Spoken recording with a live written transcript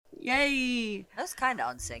Yay! That was kind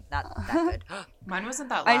of unsync, not that good. Mine wasn't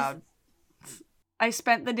that loud. I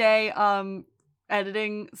spent the day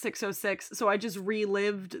editing 606, so I just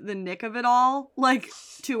relived the nick of it all like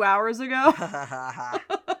 2 hours ago.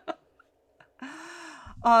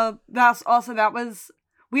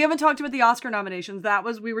 We haven't talked about the Oscar nominations.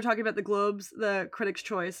 We were talking about the Globes, the Critics'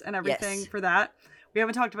 Choice, and everything for that. We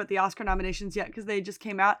haven't talked about the Oscar nominations yet because they just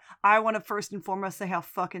came out. I want to first and foremost say how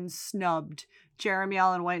fucking snubbed Jeremy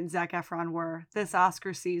Allen White and Zac Efron were this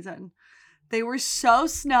Oscar season. They were so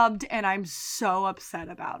snubbed, and I'm so upset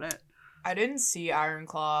about it. I didn't see Iron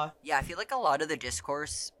Claw. Yeah, I feel like a lot of the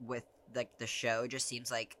discourse with like the show just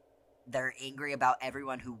seems like they're angry about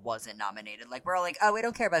everyone who wasn't nominated. Like, we're all like, oh, we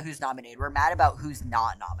don't care about who's nominated. We're mad about who's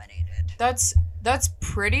not nominated. That's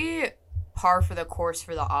pretty par for the course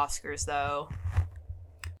for the Oscars, though.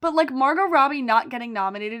 But, like, Margot Robbie not getting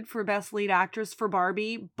nominated for Best Lead Actress for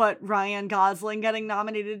Barbie, but Ryan Gosling getting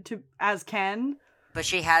nominated as Ken. But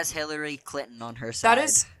she has Hillary Clinton on her side.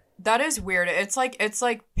 That is weird. It's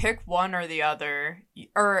like pick one or the other.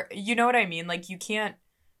 Or, you know what I mean? Like, you can't...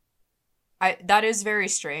 that is very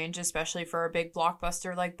strange, especially for a big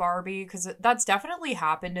blockbuster like Barbie, because that's definitely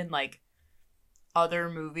happened in, like, other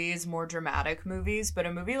movies, more dramatic movies, but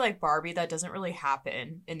a movie like Barbie, that doesn't really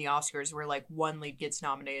happen in the Oscars, where, like, one lead gets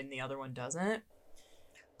nominated and the other one doesn't.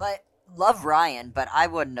 But, love Ryan, but I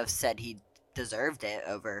wouldn't have said he deserved it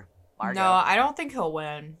over Margot. No, I don't think he'll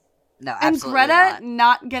win. No, absolutely and Greta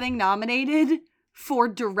not getting nominated for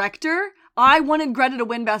director. I wanted Greta to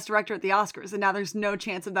win Best Director at the Oscars, and now there's no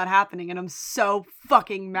chance of that happening, and I'm so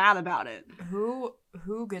fucking mad about it. Who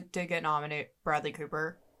did get nominated? Bradley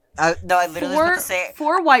Cooper? No, I literally was about to say...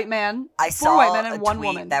 4 white men. I saw 4 white men and a 1 tweet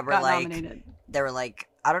woman that were got like, nominated. They were like,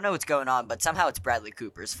 I don't know what's going on, but somehow it's Bradley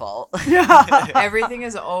Cooper's fault. Everything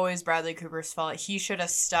is always Bradley Cooper's fault. He should have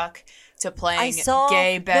stuck to playing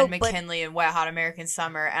gay Ben McKinley in Wet Hot American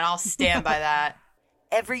Summer, and I'll stand by that.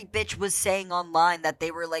 Every bitch was saying online that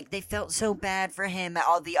they were like, they felt so bad for him at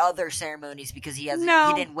all the other ceremonies because he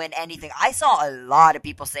didn't win anything. I saw a lot of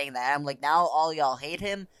people saying that. I'm like, now all y'all hate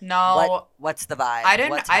him? No. What's the vibe? I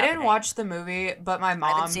didn't watch the movie, but my mom...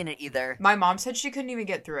 I haven't seen it either. My mom said she couldn't even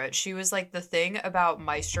get through it. She was like, the thing about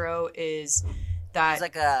Maestro is that... He's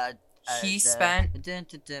like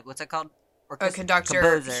what's it called? A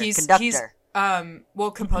conductor. Conductor.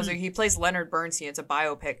 Composer. He plays Leonard Bernstein. It's a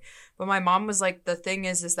biopic. But my mom was like, the thing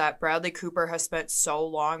is that Bradley Cooper has spent so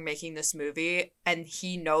long making this movie, and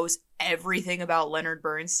he knows everything about Leonard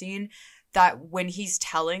Bernstein, that when he's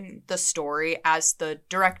telling the story as the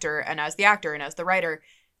director and as the actor and as the writer,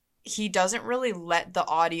 he doesn't really let the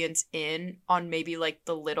audience in on maybe like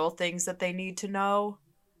the little things that they need to know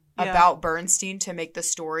about Bernstein to make the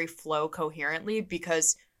story flow coherently,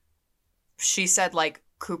 because she said like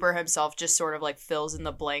Cooper himself just sort of like fills in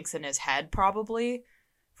the blanks in his head probably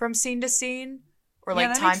from scene to scene, or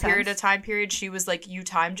like time period to time period. She was like, you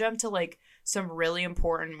time jump to like some really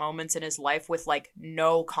important moments in his life with like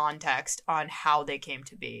no context on how they came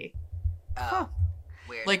to be.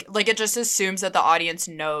 Weird. Like it just assumes that the audience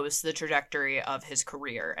knows the trajectory of his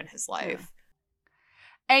career and his life.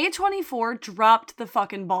 A24 dropped the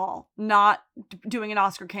fucking ball not doing an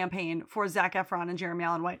Oscar campaign for Zac Efron and Jeremy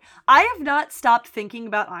Allen White. I have not stopped thinking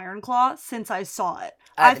about Iron Claw since I saw it.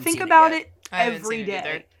 I think about it every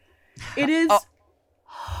day. It is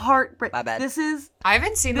heartbreaking. My bad. I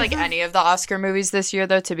haven't seen like any of the Oscar movies this year,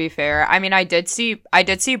 though, to be fair. I mean, I did see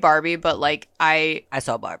Barbie, but like I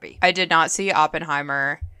saw Barbie. I did not see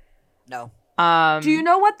Oppenheimer. No. Do you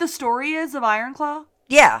know what the story is of Iron Claw?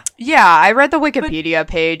 Yeah, I read the Wikipedia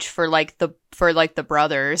page for the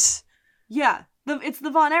brothers. Yeah, it's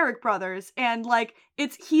the Von Erich brothers, and like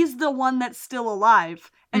he's the one that's still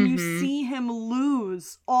alive, and you see him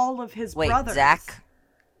lose all of his brothers. Zach?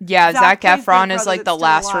 Yeah, Zac Efron is like the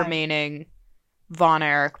last remaining Von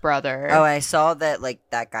Erich brother. Oh, I saw that like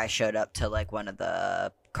that guy showed up to like one of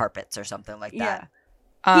the carpets or something like that. Yeah.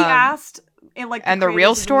 He asked. And the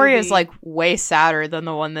real story is like way sadder than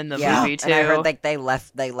the one in the movie too. And I heard like they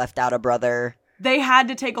left out a brother. They had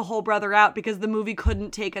to take a whole brother out because the movie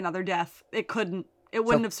couldn't take another death. It couldn't. It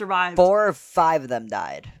wouldn't have survived. 4 or 5 of them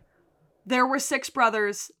died. There were 6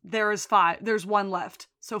 brothers. There is 5. There's 1 left.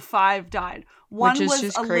 So 5 died. One Which is was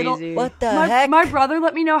just a crazy. little. What the heck? My brother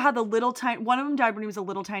let me know how the little tiny. One of them died when he was a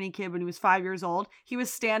little tiny kid when he was 5 years old. He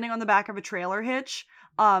was standing on the back of a trailer hitch.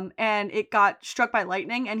 And it got struck by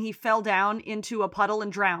lightning, and he fell down into a puddle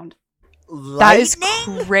and drowned. That is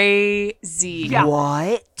crazy. Yeah.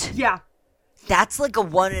 What? Yeah. That's like a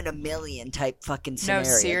 1 in a million type fucking scenario.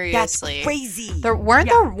 No, seriously. That's crazy.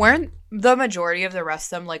 Weren't the majority of the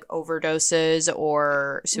rest of them like overdoses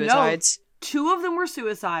or suicides? 2 of them were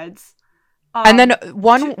suicides. And then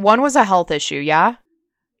one was a health issue, yeah?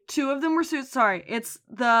 2 of them were sorry, it's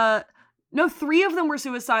the... No, 3 of them were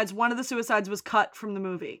suicides. One of the suicides was cut from the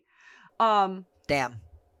movie. Damn.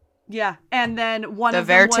 Yeah, and then one the of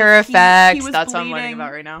them was... Werther effect, he was that's bleeding. what I'm learning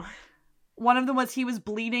about right now. One of them was he was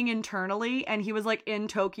bleeding internally, and he was, like, in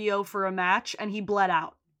Tokyo for a match, and he bled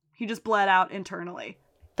out. He just bled out internally.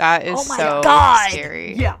 That is so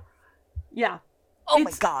scary. Yeah. Yeah. Oh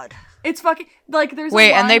my god. It's fucking... Like, there's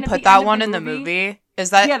Wait, a line and they at put the that end one of in the movie. movie?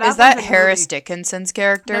 Is that one's in Harris the movie. Dickinson's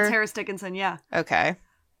character? That's Harris Dickinson, yeah. Okay.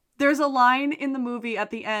 There's a line in the movie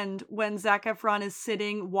at the end when Zac Efron is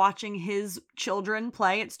sitting watching his children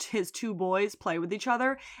play. It's his 2 boys play with each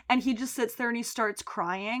other. And he just sits there and he starts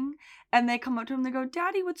crying. And they come up to him and they go,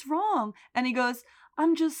 "Daddy, what's wrong?" And he goes,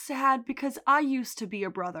 "I'm just sad because I used to be a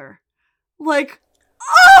brother." Like,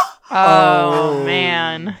 oh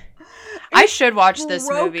man. I should watch this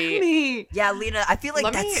movie. Me. Yeah, Lena, I feel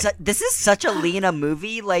like this is such a Lena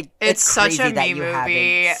movie. Like, it's such crazy a that me you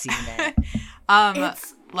movie. haven't seen it.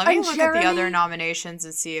 Let me look at the other nominations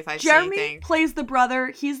and see if I see anything. Jeremy plays the brother.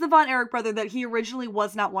 He's the Von Erich brother that he originally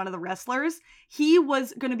was not one of the wrestlers. He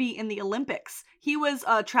was going to be in the Olympics. He was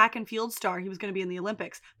a track and field star. He was going to be in the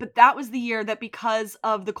Olympics. But that was the year that because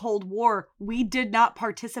of the Cold War, we did not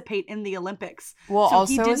participate in the Olympics. Well, so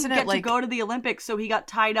also, he didn't isn't get it like... to go to the Olympics, so he got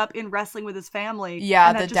tied up in wrestling with his family.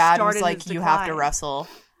 Yeah, the dad was like, "You have to wrestle."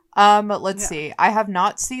 Let's see. I have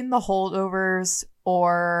not seen The Holdovers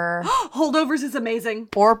or Holdovers is amazing.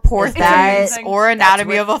 Or Poor Things or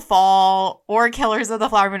Anatomy of a Fall or Killers of the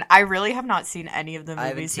Flower Moon. I really have not seen any of the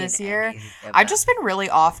movies this year. I've just been really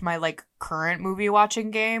off my like current movie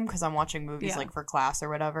watching game because I'm watching movies like for class or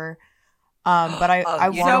whatever. But I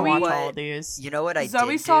want to watch all of these. You know what I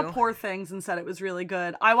Zoe did saw do? Poor Things and said it was really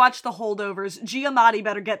good. I watched The Holdovers. Giamatti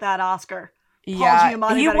better get that Oscar. Yeah,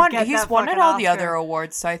 he's won at all the Oscar. other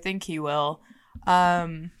awards, so I think he will.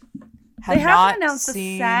 They haven't announced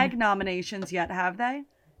the SAG nominations yet, have they?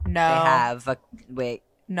 No. They have. Wait.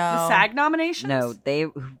 No. The SAG nominations? No,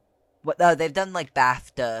 they've done like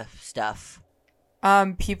BAFTA stuff.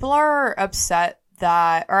 People are upset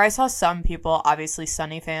that, or I saw some people, obviously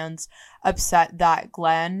Sunny fans, upset that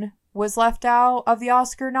Glenn was left out of the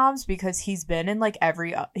Oscar noms because he's been in like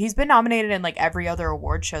he's been nominated in like every other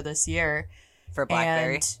award show this year. For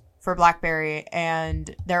Blackberry.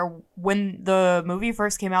 And when the movie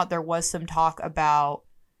first came out, there was some talk about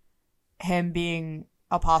him being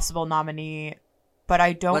a possible nominee, but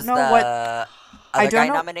I don't know what other guy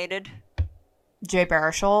nominated. Jay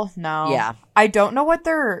Baruchel? No. Yeah. I don't know what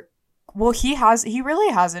they're. Well, he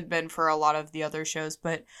really hasn't been for a lot of the other shows,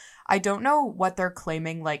 but I don't know what they're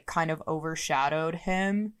claiming like kind of overshadowed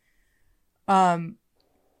him.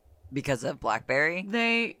 Because of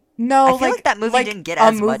Blackberry? No, I feel like that movie didn't get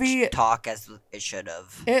as much talk as it should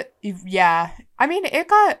have. Yeah. I mean, it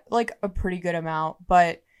got like a pretty good amount,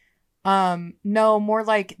 but no, more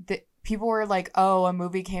like people were like, "Oh, a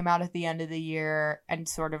movie came out at the end of the year and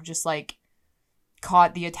sort of just like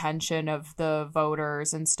caught the attention of the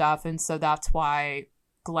voters and stuff," and so that's why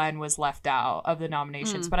Glenn was left out of the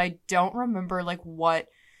nominations. But I don't remember like what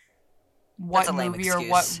movie or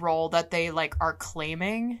what role that they like are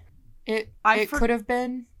claiming. It could have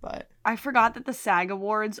been, but I forgot that the SAG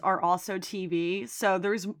Awards are also TV, so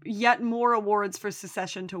there's yet more awards for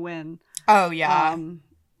Succession to win. Oh yeah,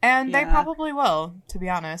 and they probably will, to be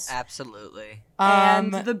honest. Absolutely.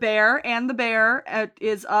 And The Bear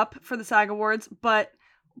is up for the SAG Awards, but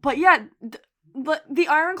yeah, the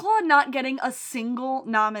Iron Claw not getting a single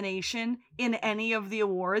nomination in any of the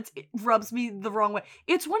awards, it rubs me the wrong way.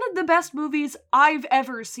 It's one of the best movies I've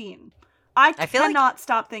ever seen. I cannot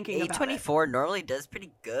stop thinking about it. A24 normally does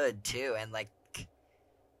pretty good, too, and, like,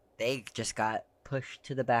 they just got pushed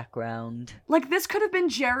to the background. Like, this could have been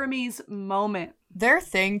Jeremy's moment. Their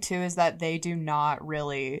thing, too, is that they do not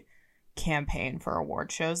really campaign for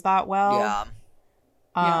award shows that well.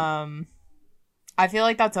 Yeah. I feel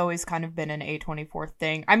like that's always kind of been an A24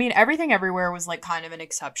 thing. I mean, Everything Everywhere was, like, kind of an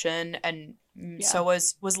exception, and so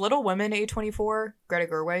was Little Women A24, Greta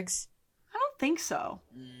Gerwig's? I don't think so.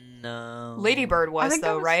 No. Lady Bird was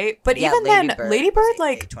though, right? But yeah, even then, Lady Bird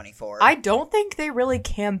like A24. I don't think they really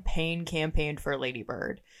campaigned for Lady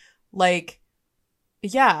Bird. Like,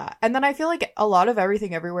 yeah. And then I feel like a lot of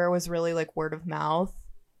Everything Everywhere was really like word of mouth.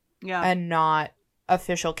 Yeah. And not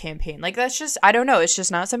official campaign. Like that's just, I don't know. It's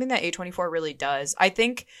just not something that A24 really does. I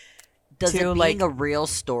think Does it being a real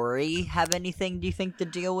story have anything, do you think, to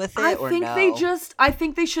deal with it, or no? I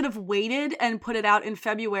think they should have waited and put it out in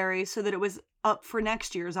February so that it was up for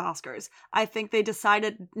next year's Oscars. I think they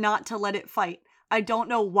decided not to let it fight. I don't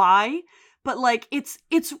know why, but like it's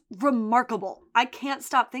remarkable. I can't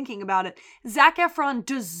stop thinking about it. Zac Efron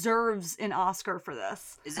deserves an Oscar for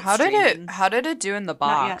this. How did it do in the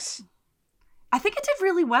box? I think it did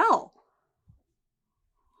really well.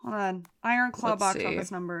 Hold on. Iron Claw box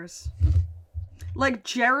office numbers. Like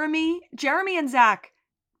Jeremy and Zach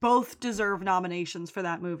both deserve nominations for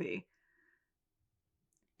that movie.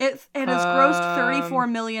 It has grossed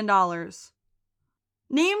 $34 million.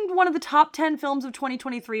 Named one of the top 10 films of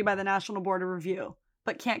 2023 by the National Board of Review,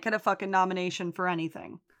 but can't get a fucking nomination for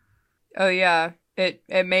anything. Oh yeah. It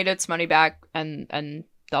made its money back and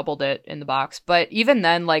doubled it in the box. But even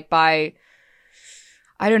then, like by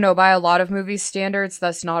a lot of movie standards,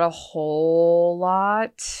 that's not a whole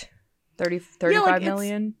lot. 35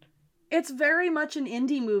 million. It's very much an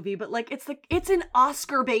indie movie, but like it's an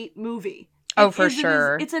Oscar bait movie. Oh, for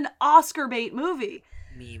sure. It's an Oscar bait movie.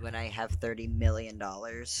 Me when I have $30 million.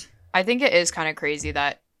 I think it is kind of crazy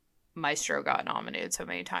that Maestro got nominated so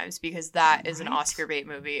many times, because that is an Oscar bait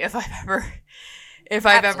movie. If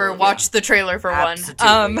I've ever watched the trailer for one.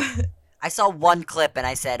 I saw one clip and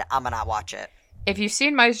I said, I'm gonna watch it. If you've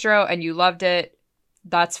seen Maestro and you loved it,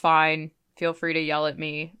 that's fine. Feel free to yell at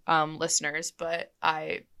me, listeners. But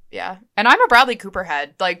and I'm a Bradley Cooper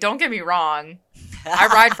head. Like, don't get me wrong. I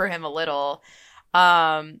ride for him a little.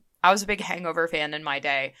 I was a big Hangover fan in my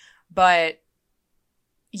day. But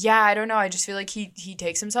yeah, I don't know. I just feel like he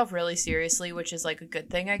takes himself really seriously, which is like a good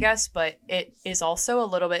thing, I guess. But it is also a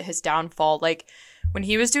little bit his downfall. Like, when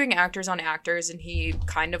he was doing Actors on Actors and he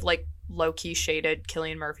kind of like low-key shaded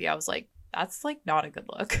Cillian Murphy, I was like, that's like not a good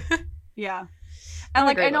look. Yeah. And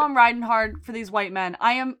like, I know I'm riding hard for these white men.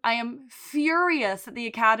 I am furious that the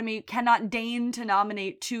Academy cannot deign to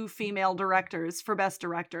nominate 2 female directors for Best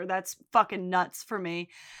Director. That's fucking nuts for me.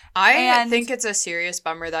 I think it's a serious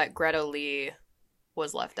bummer that Greta Lee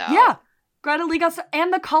was left out. Yeah. Greta Lee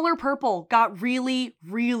and The Color Purple got really,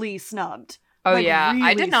 really snubbed. Oh, like, yeah. really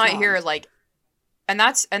I did not snubbed. hear like, and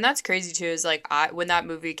that's crazy too, is like, when that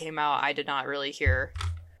movie came out, I did not really hear.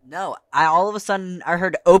 No, all of a sudden I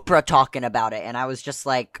heard Oprah talking about it, and I was just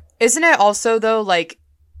like... Isn't it also, though, like,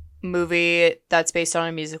 movie that's based on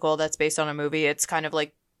a musical that's based on a movie? It's kind of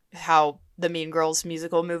like how the Mean Girls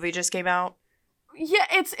musical movie just came out. Yeah,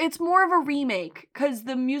 it's more of a remake, because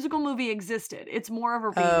the musical movie existed. It's more of a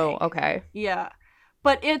remake. Oh, okay. Yeah.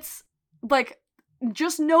 But it's, like,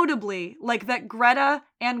 just notably, like, that Greta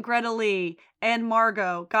Lee and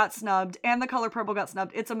Margot got snubbed, and The Color Purple got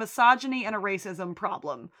snubbed. It's a misogyny and a racism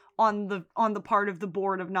problem on the part of the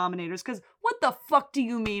board of nominators. Because what the fuck do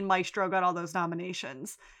you mean Maestro got all those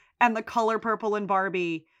nominations, and The Color Purple and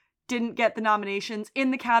Barbie didn't get the nominations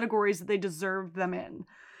in the categories that they deserved them in?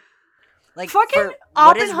 Like, fucking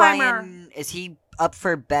what is Oppenheimer. Ryan? Is he up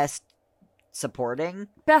for Best Supporting?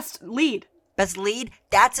 Best Lead. Best Lead?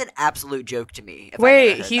 That's an absolute joke to me.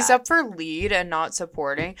 Wait, he's up for lead and not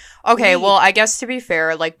supporting? Okay, well, I guess to be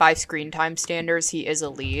fair, like, by screen time standards, he is a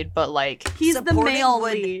lead, but, like... He's the male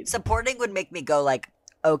lead. Supporting would make me go, like,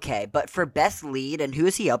 okay, but for Best Lead, and who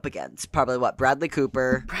is he up against? Probably, what, Bradley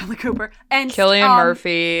Cooper? And Cillian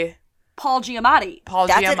Murphy. Paul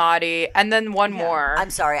Giamatti. And then one more.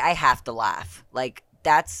 I'm sorry, I have to laugh. Like,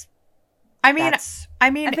 that's... I mean,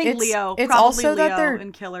 I think Leo. It's probably also Leo that they're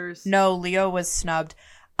in Killers. No, Leo was snubbed.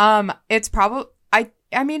 It's probably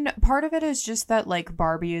I mean, part of it is just that like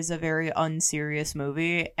Barbie is a very unserious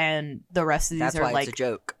movie, and the rest of these are like it's a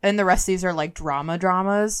joke. And the rest of these are like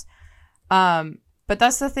dramas. But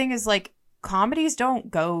that's the thing is like comedies don't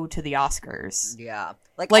go to the Oscars. Yeah,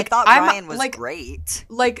 like I thought Ryan was great.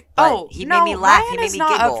 Like he made me laugh. Ryan he made is me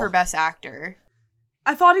not giggle. Up for Best Actor.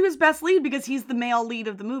 I thought he was Best Lead because he's the male lead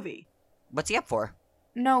of the movie. What's he up for?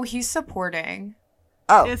 No, he's supporting.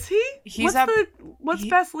 Oh, is he? He's what's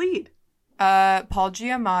Best Lead? Paul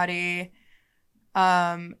Giamatti,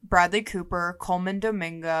 Bradley Cooper, Coleman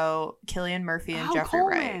Domingo, Cillian Murphy, and Jeffrey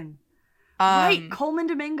Coleman. Wright. Right, Coleman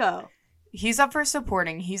Domingo. He's up for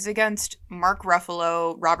supporting. He's against Mark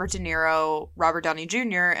Ruffalo, Robert De Niro, Robert Downey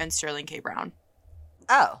Jr., and Sterling K. Brown.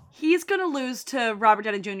 Oh. He's gonna lose to Robert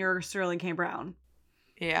Downey Jr. or Sterling K. Brown.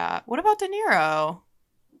 Yeah. What about De Niro?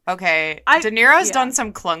 Okay, De Niro's done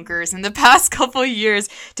some clunkers in the past couple years.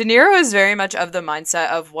 De Niro is very much of the mindset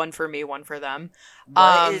of one for me, one for them.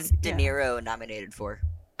 What is De Niro nominated for?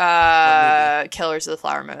 Killers of the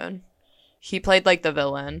Flower Moon. He played like the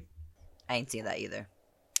villain. I ain't seen that either.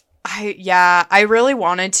 I really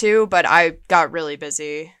wanted to, but I got really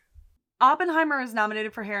busy. Oppenheimer is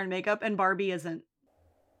nominated for hair and makeup, and Barbie isn't.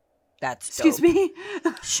 That's dope. Excuse me?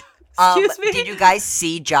 Excuse me? Did you guys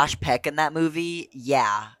see Josh Peck in that movie?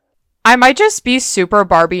 Yeah. I might just be super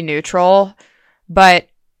Barbie neutral, but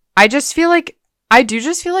I just feel like I do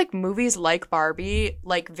just feel like movies like Barbie,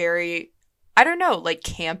 like very, I don't know, like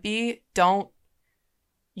campy, don't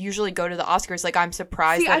usually go to the Oscars. Like, I'm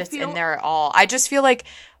surprised that it's in there at all. I just feel like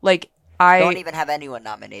I don't even have anyone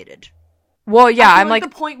nominated. Well, yeah, I'm like the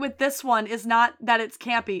point with this one is not that it's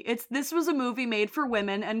campy. This was a movie made for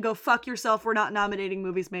women, and go fuck yourself. We're not nominating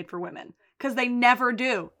movies made for women because they never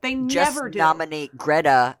do. They never do. Just nominate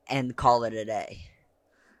Greta and call it a day.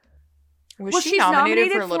 Was she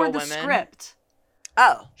nominated for Little the Women? Script.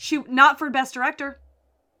 Oh, she not for Best Director.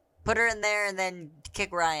 Put her in there and then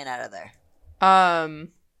kick Ryan out of there.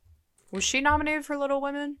 Was she nominated for Little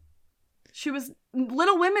Women?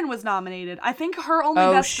 Little Women was nominated. I think her only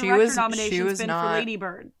Best Director nomination has been for Lady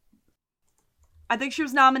Bird. I think she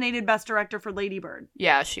was nominated Best Director for Lady Bird.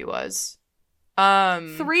 Yeah, she was.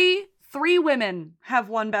 Three women have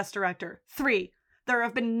won Best Director. 3. There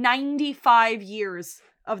have been 95 years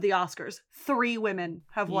of the Oscars. 3 women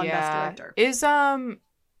have won Best Director. Is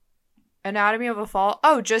Anatomy of a Fall?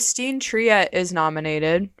 Oh, Justine Triet is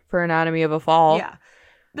nominated for Anatomy of a Fall. Yeah.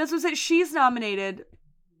 That's what I said. She's nominated,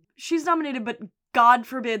 but God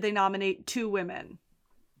forbid they nominate 2 women.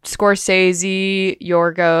 Scorsese,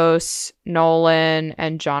 Yorgos, Nolan,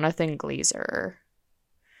 and Jonathan Glazer.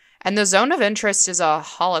 And The Zone of Interest is a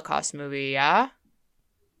Holocaust movie, yeah?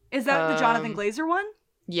 Is that the Jonathan Glazer one?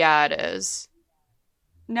 Yeah, it is.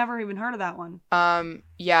 Never even heard of that one.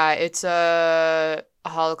 Yeah, it's a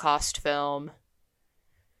Holocaust film.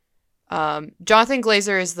 Jonathan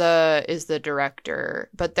Glazer is the director,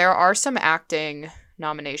 but there are some acting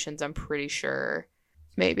nominations, I'm pretty sure.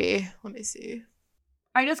 Maybe. Let me see.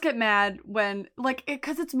 I just get mad when, like,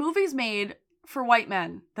 because it's movies made for white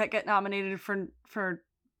men that get nominated for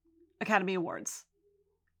Academy Awards.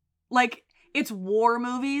 Like, it's war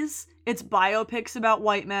movies, it's biopics about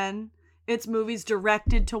white men, it's movies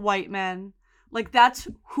directed to white men. Like, that's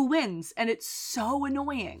who wins, and it's so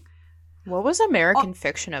annoying. What was American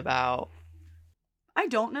Fiction about? I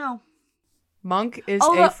don't know. Monk is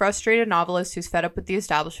a frustrated novelist who's fed up with the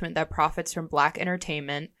establishment that profits from black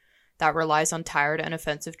entertainment that relies on tired and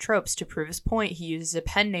offensive tropes. To prove his point, he uses a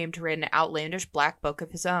pen name to write an outlandish black book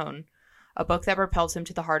of his own, a book that propels him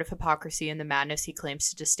to the heart of hypocrisy and the madness he claims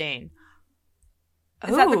to disdain.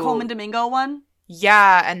 Is that the Coleman Domingo one?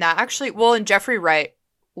 Yeah, and that actually, well, and Jeffrey Wright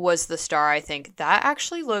was the star, I think. That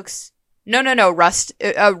actually looks... No.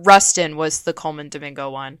 Rustin was the Coleman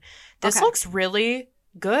Domingo one. This looks really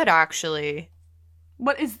good, actually.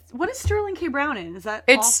 What is Sterling K. Brown in? Is that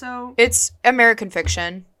also... It's American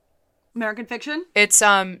Fiction. American Fiction? It's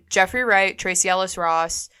Jeffrey Wright, Tracee Ellis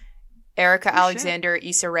Ross, Erica Alexander,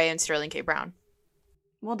 Issa Rae, and Sterling K. Brown.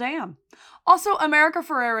 Well, damn. Also, America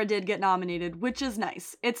Ferrera did get nominated, which is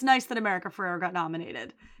nice. It's nice that America Ferrera got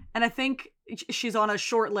nominated. And I think she's on a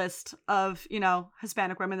short list of,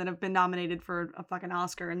 Hispanic women that have been nominated for a fucking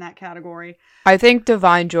Oscar in that category. I think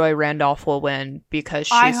Divine Joy Randolph will win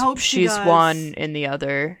because she's won in the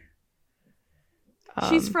other.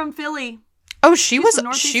 She's from Philly. Oh, she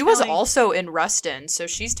was also in Rustin, so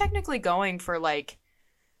she's technically going for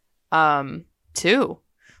 2.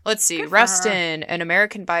 Let's see. Rustin, an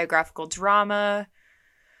American biographical drama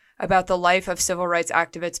about the life of civil rights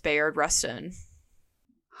activist Bayard Rustin.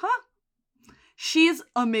 Huh. She's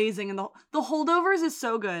amazing, and the Holdovers is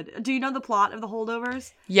so good. Do you know the plot of the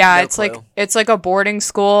Holdovers? Yeah, it's like a boarding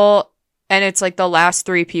school, and it's like the last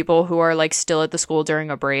 3 people who are still at the school during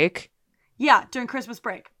a break. Yeah, during Christmas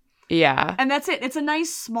break. Yeah. And that's it. It's a nice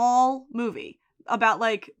small movie about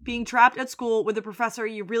being trapped at school with a professor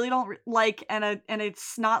you really don't like and a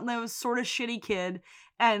snot-nosed sort of shitty kid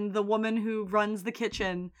and the woman who runs the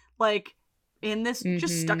kitchen in this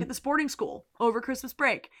just stuck at this boarding school over Christmas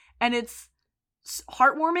break. And it's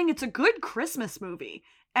heartwarming. It's a good Christmas movie.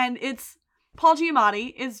 And it's Paul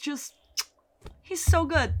Giamatti is just, he's so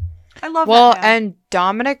good. I love that man. Well, and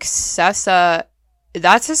Dominic Sessa,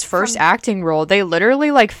 that's his first acting role. They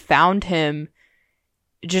literally found him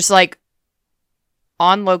just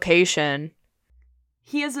on location.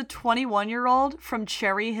 He is a 21-year-old from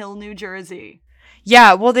Cherry Hill, New Jersey.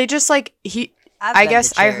 Yeah, well, they just I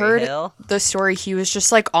guess I heard Hill. The story. He was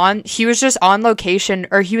just on location,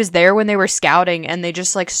 or he was there when they were scouting, and they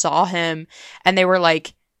just saw him, and they were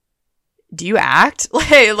like, "Do you act?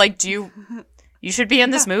 You should be in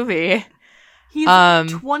this movie." He's a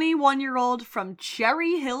 21-year-old from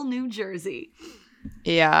Cherry Hill, New Jersey.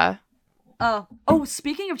 Yeah. Oh,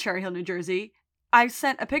 speaking of Cherry Hill, New Jersey, I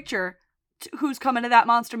sent a picture who's coming to that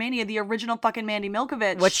Monster Mania, the original fucking Mandy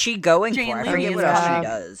Milkovich. What's she going Jane for? I Leary forget what else she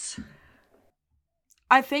does.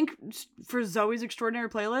 I think for Zoe's Extraordinary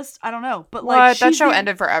Playlist, I don't know, but that show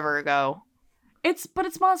ended forever ago. But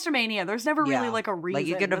it's Monster Mania. There's never really like a reason. Like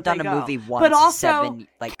you could have that done they a go. movie once, but also,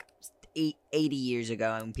 80 years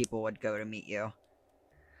ago, and people would go to meet you.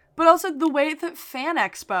 But also the way that Fan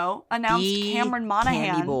Expo announced Cameron Monaghan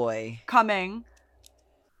Candy Boy coming.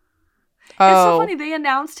 Oh. It's so funny. They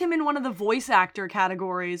announced him in one of the voice actor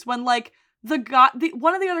categories when like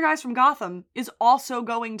one of the other guys from Gotham is also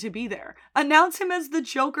going to be there. Announce him as the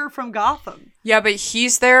Joker from Gotham. Yeah, but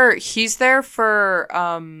he's there for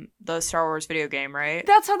the Star Wars video game, right?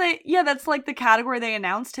 That's how that's like the category they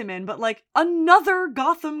announced him in, but like another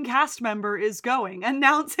Gotham cast member is going.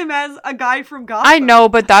 Announce him as a guy from Gotham. I know,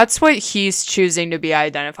 but that's what he's choosing to be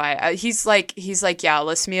identified. He's like, yeah,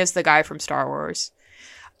 list me as the guy from Star Wars.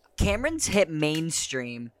 Cameron's hit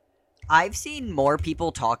mainstream. I've seen more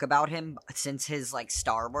people talk about him since his like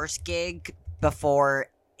Star Wars gig before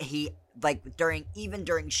he during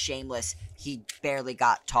Shameless, he barely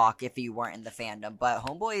got talk if you weren't in the fandom. But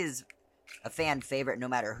Homeboy is a fan favorite no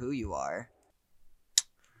matter who you are.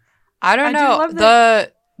 I don't know.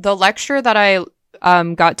 The lecture that I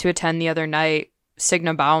got to attend the other night,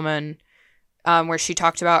 Signa Bauman, where she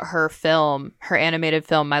talked about her animated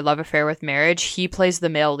film, My Love Affair with Marriage. He plays the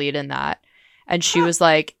male lead in that. And she was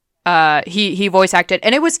like, he voice acted,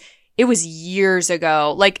 and it was years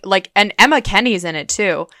ago. And Emma Kenny's in it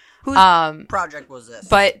too. Whose project was this?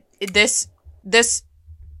 But this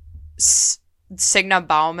Signa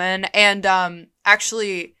Bauman, and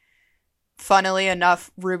actually, funnily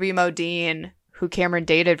enough, Ruby Modine, who Cameron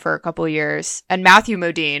dated for a couple years, and Matthew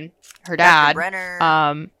Modine, her dad,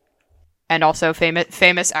 and also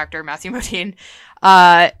famous actor Matthew Modine,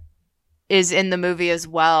 is in the movie as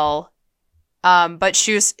well. But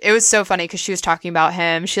it was so funny because she was talking about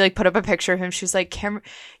him. She like put up a picture of him. She was like,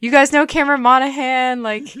 you guys know Cameron Monaghan?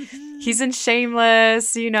 Like, he's in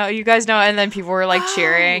Shameless, you guys know. And then people were like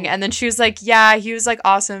cheering. And then she was like, yeah, he was like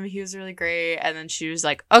awesome. He was really great. And then she was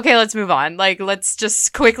like, okay, let's move on. Like, let's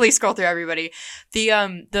just quickly scroll through everybody.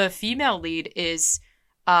 The female lead is,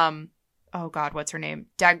 oh God, what's her name?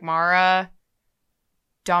 Dagmara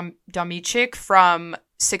Domichik from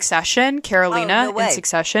Succession, Carolina in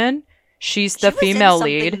Succession. She's the female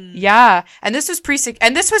lead. Yeah. And this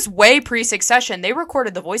was way pre-Succession. They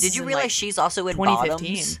recorded the voices. Did you realize she's also in 2015?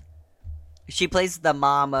 Bottoms? She plays the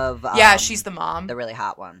mom of... yeah, she's the mom. The really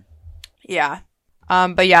hot one. Yeah.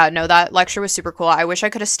 But yeah, no, that lecture was super cool. I wish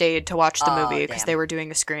I could have stayed to watch the movie because they were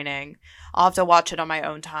doing a screening. I'll have to watch it on my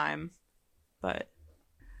own time. But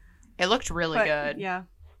it looked really good. Yeah.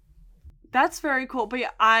 That's very cool. But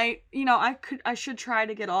yeah, I should try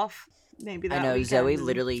to get off maybe that weekend. Zoe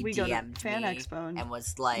literally we DM'd Fan me Expo and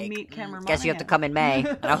was like, meet Cameron guess you have to come in May.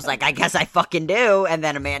 And I was like, I guess I fucking do. And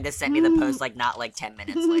then Amanda sent me the post not 10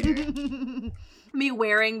 minutes later. Me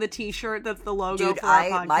wearing the t-shirt that's the logo Dude, for our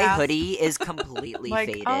podcast. My hoodie is completely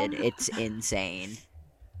faded. It's insane.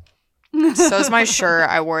 So's my shirt.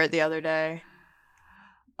 I wore it the other day.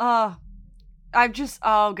 Oh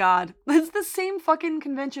God. It's the same fucking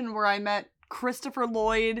convention where I met Christopher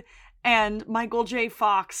Lloyd and Michael J.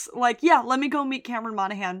 Fox. Like, yeah, let me go meet Cameron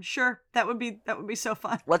Monaghan. Sure, that would be so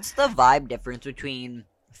fun. What's the vibe difference between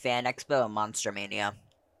Fan Expo and Monster Mania?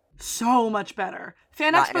 So much better.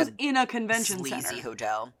 Fan Expo's in a convention sleazy center.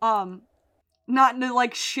 Hotel. Not in a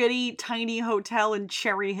shitty tiny hotel in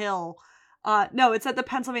Cherry Hill. No, it's at the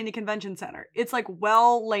Pennsylvania Convention Center. It's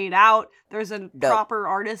well laid out. There's a proper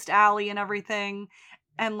artist alley and everything.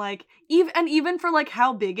 And even for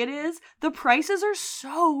how big it is, the prices are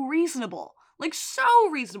so reasonable. So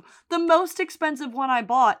reasonable. The most expensive one I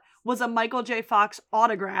bought was a Michael J. Fox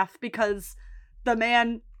autograph because the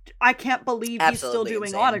man, I can't believe he's still doing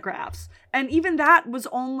insane. Autographs. And even that was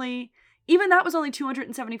only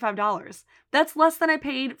 $275. That's less than I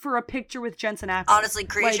paid for a picture with Jensen Ackles. Honestly,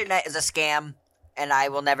 Creation Net is a scam, and I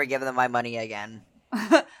will never give them my money again.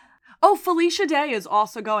 Oh, Felicia Day is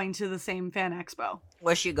also going to the same Fan Expo.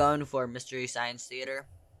 What's she going for? Mystery Science Theater?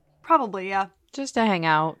 Probably, yeah. Just to hang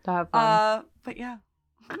out, to have fun. But yeah.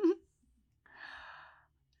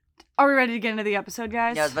 Are we ready to get into the episode,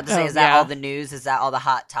 guys? Yeah, I was about to say, is that all the news? Is that all the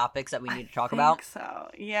hot topics that we need to talk about? So,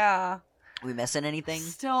 yeah. We missing anything?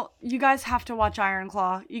 Still, you guys have to watch Iron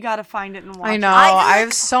Claw. You got to find it and watch it. I know. I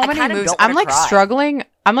have so many movies. I'm struggling.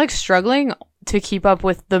 I'm struggling to keep up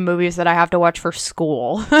with the movies that I have to watch for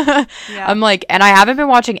school. Yeah. I'm and I haven't been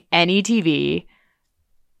watching any TV.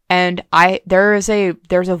 And there's a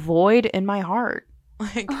void in my heart.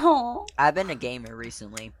 I've been a gamer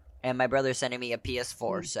recently, and my brother's sending me a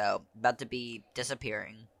PS4, so about to be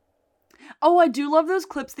disappearing. Oh, I do love those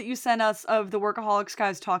clips that you sent us of the Workaholics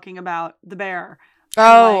guys talking about the bear.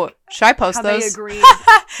 Oh, should I post those? They agreed.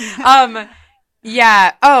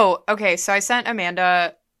 Yeah. Oh, okay. So I sent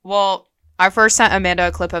Amanda. Well, I first sent Amanda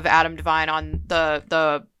a clip of Adam Devine on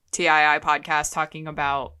the TII podcast talking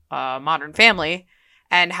about Modern Family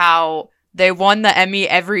and how they won the Emmy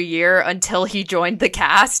every year until he joined the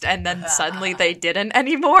cast, and then suddenly they didn't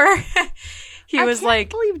anymore. I can't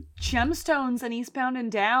believe Gemstones and Eastbound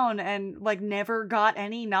and Down and like never got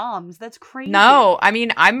any noms. That's crazy. No, I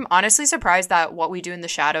mean, I'm honestly surprised that What We Do in the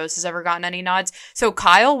Shadows has ever gotten any nods. So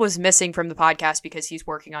Kyle was missing from the podcast because he's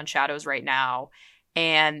working on Shadows right now,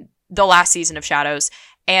 and the last season of Shadows,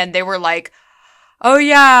 and they were like, oh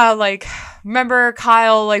yeah, like, remember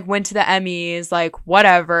Kyle, like, went to the Emmys, like,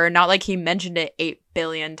 whatever. Not like he mentioned it 8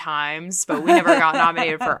 billion times, but we never got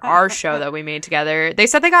nominated for our show that we made together. They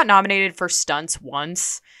said they got nominated for stunts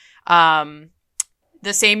once. The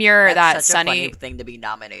same year That's such Sunny... a funny thing to be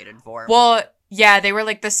nominated for. Well, yeah, they were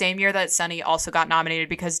like the same year that Sunny also got nominated,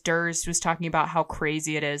 because Durst was talking about how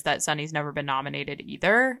crazy it is that Sunny's never been nominated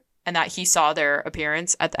either, and that he saw their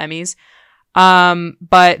appearance at the Emmys.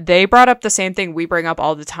 But they brought up the same thing we bring up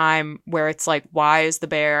all the time, where it's like, why is The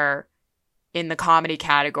Bear in the comedy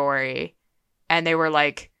category? And they were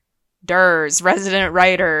like, Durs, resident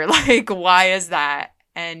writer, like, why is that?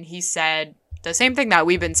 And he said the same thing that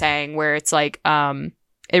we've been saying, where it's like,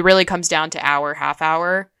 it really comes down to hour, half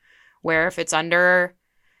hour, where if it's under,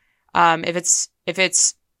 if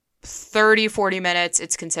it's 30, 40 minutes,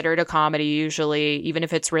 it's considered a comedy usually, even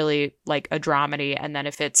if it's really like a dramedy. And then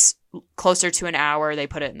if it's closer to an hour, they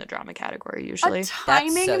put it in the drama category usually. A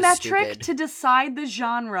timing metric to decide the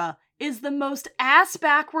genre is the most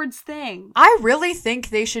ass-backwards thing. I really think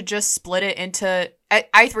they should just split it into...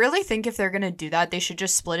 I really think if they're going to do that, they should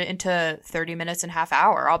just split it into 30 minutes and half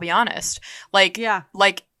hour, I'll be honest. Like, yeah.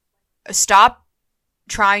 Like, stop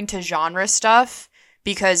trying to genre stuff,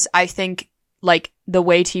 because I think, like, the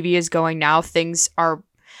way TV is going now, things are...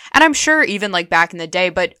 And I'm sure even, like, back in the day,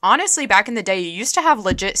 but honestly, back in the day, you used to have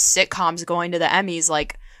legit sitcoms going to the Emmys,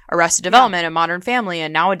 like Arrested Development and Modern Family,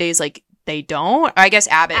 and nowadays, like, they don't. I guess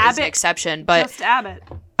Abbott is an exception, but... Just Abbott.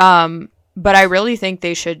 But I really think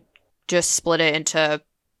they should just split it into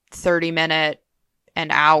 30-minute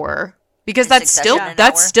and hour, because that's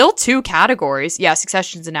still two categories. Yeah,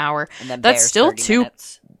 Succession's an hour. And then that's still two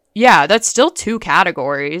minutes. Yeah, that's still two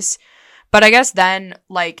categories. But I guess then,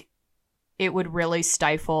 like, it would really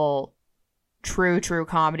stifle true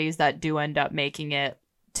comedies that do end up making it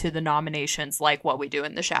to the nominations, like What We Do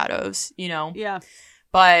in the Shadows, you know? Yeah.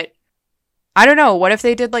 But I don't know. What if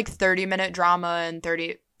they did like 30-minute drama and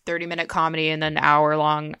 30-minute comedy and then hour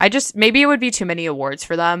long? Maybe it would be too many awards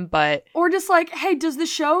for them, but... Or just like, hey, does the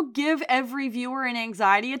show give every viewer an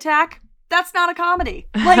anxiety attack? That's not a comedy.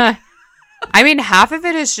 Like... I mean, half of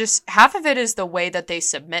it is the way that they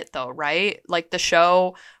submit, though, right? Like, the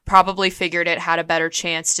show probably figured it had a better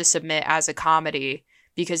chance to submit as a comedy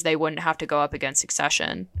because they wouldn't have to go up against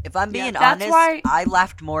Succession. If I'm being honest, I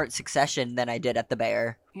laughed more at Succession than I did at The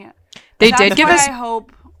Bear. Yeah, they did give us. I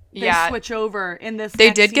hope they switch over in this. They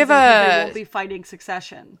next did give season, they won't be fighting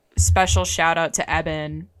Succession. Special shout out to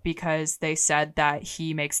Eben, because they said that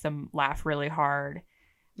he makes them laugh really hard.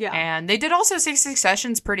 Yeah. And they did also say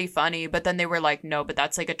Succession's pretty funny, but then they were like, no, but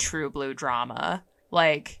that's like a true blue drama.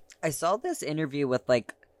 Like, I saw this interview with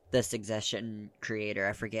like the Succession creator.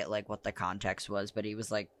 I forget like what the context was, but he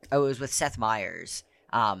was like, oh, it was with Seth Meyers.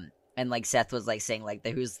 And like Seth was like saying like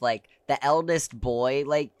who's like the eldest boy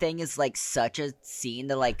like thing is like such a scene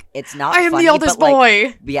that like it's not I am funny, the eldest but, boy.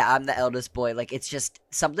 Like, yeah, I'm the eldest boy. Like it's just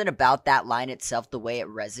something about that line itself, the way it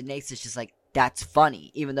resonates. It's just like, that's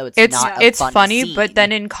funny, even though it's not a funny scene. But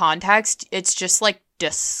then in context, it's just like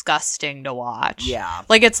disgusting to watch. Yeah,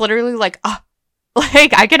 like it's literally like,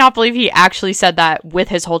 like I cannot believe he actually said that with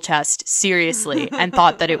his whole chest, seriously, and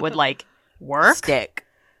thought that it would like work. Stick.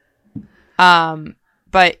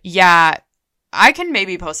 But yeah, I can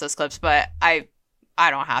maybe post those clips, but I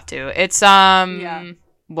don't have to. It's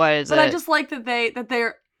what is it? But I just like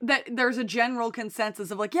that there's a general consensus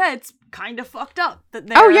of like, yeah, it's kind of fucked up.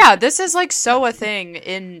 Oh yeah, this is like so a thing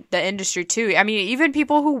in the industry too. I mean, even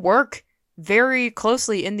people who work very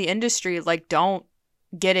closely in the industry like don't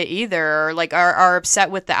get it either, or like are upset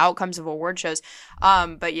with the outcomes of award shows.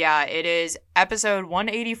 But yeah, it is episode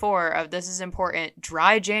 184 of This Is Important.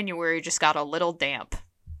 Dry January just got a little damp.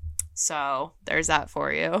 So there's that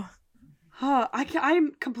for you. I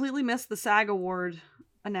completely missed the SAG award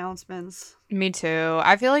announcements. Me too.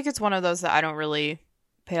 I feel like it's one of those that I don't really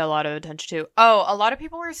pay a lot of attention to. Oh, a lot of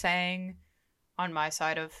people were saying on my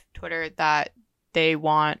side of Twitter that they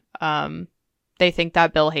want they think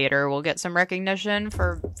that Bill Hader will get some recognition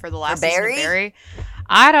for the last season of Barry.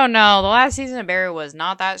 I don't know. The last season of Barry was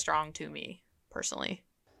not that strong to me personally.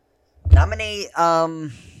 Nominate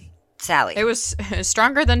Sally. It was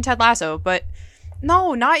stronger than Ted Lasso, but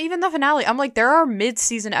no, not even the finale. I'm like, there are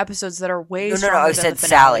mid-season episodes that are way stronger I than said the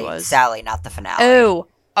finale Sally. was. Sally, not the finale.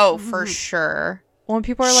 For sure. When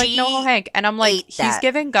people are like, She no, Hank. And I'm like, ate that. he's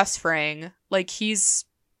giving Gus Fring. Like, he's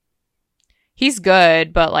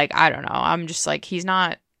good, but, like, I don't know. I'm just like, he's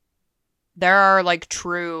not. There are, like,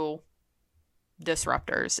 true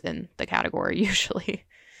disruptors in the category, usually.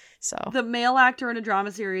 So the male actor in a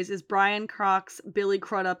drama series is Brian Cox, Billy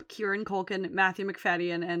Crudup, Kieran Culkin, Matthew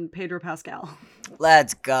McFadden, and Pedro Pascal.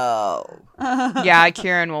 Let's go. yeah,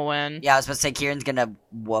 Kieran will win. Yeah, I was supposed to say Kieran's gonna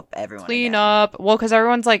whoop everyone. Clean again. up. Well, because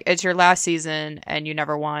everyone's like, it's your last season and you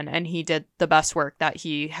never won, and he did the best work that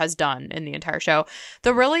he has done in the entire show.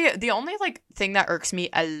 The only like thing that irks me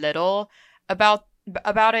a little about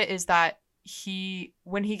it is that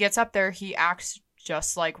when he gets up there, he acts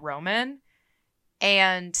just like Roman.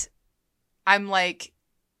 And I'm like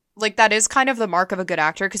that is kind of the mark of a good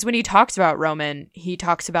actor, because when he talks about Roman, he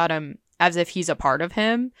talks about him as if he's a part of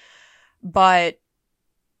him. But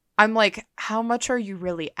I'm like, how much are you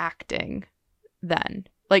really acting then?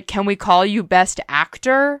 Like, can we call you best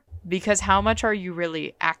actor? Because how much are you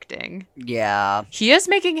really acting? Yeah. He is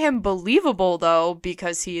making him believable, though,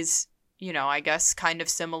 because he's, I guess kind of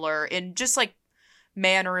similar in just like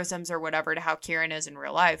mannerisms or whatever to how Kieran is in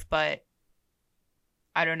real life. But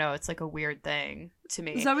I don't know. It's like a weird thing to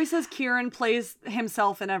me. Zoe says Kieran plays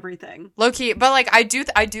himself in everything. Low-key. But like, I do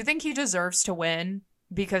think he deserves to win,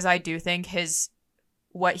 because I do think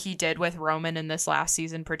what he did with Roman in this last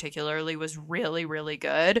season particularly was really, really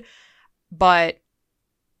good. But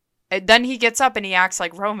then he gets up and he acts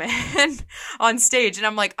like Roman on stage. And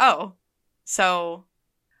I'm like, oh, so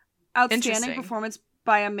outstanding performance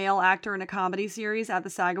by a male actor in a comedy series at the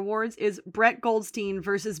SAG Awards is Brett Goldstein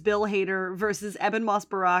versus Bill Hader versus Eben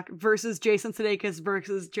Moss-Barack versus Jason Sudeikis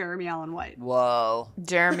versus Jeremy Allen White. Whoa.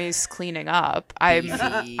 Jeremy's cleaning up. I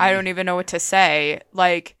don't even know what to say.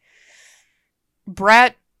 Like,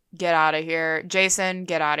 Brett, get out of here. Jason,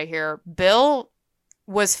 get out of here. Bill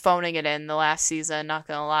was phoning it in the last season, not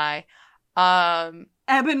gonna lie.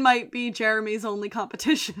 Eben might be Jeremy's only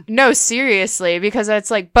competition. No, seriously, because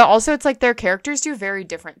it's like, but also it's like their characters do very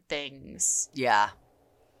different things. Yeah.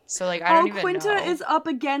 So like, I don't even Quinta know. is up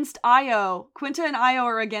against Io. Quinta and Io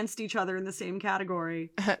are against each other in the same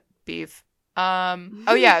category. Beef.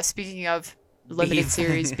 Oh yeah, speaking of limited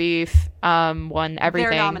series Beef, won everything.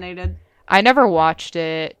 They're nominated. I never watched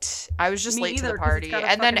it. I was just late to the 'cause party. it's got a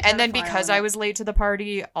And then fucking because pedophile in I it. was late to the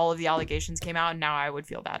party, all of the allegations came out, and now I would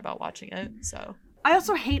feel bad about watching it. So I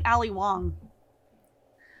also hate Ali Wong.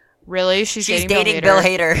 really, she's dating Bill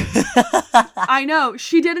Hader. I know.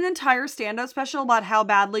 She did an entire stand-up special about how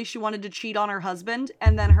badly she wanted to cheat on her husband,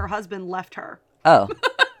 and then her husband left her. Oh.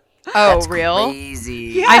 Oh, That's real?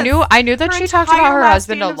 Crazy. Yes. I knew that Her she talked about entire her last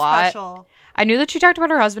husband a stand-up lot. special. I knew that she talked about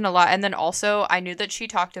her husband a lot, and then also I knew that she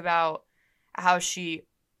talked about how she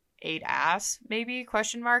ate ass, maybe ?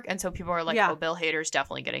 And so people are like, Yeah. "Oh, Bill Hader's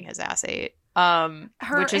definitely getting his ass ate," Her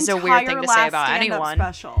which is a weird thing entire to say last about stand-up anyone.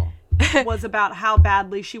 Special was about how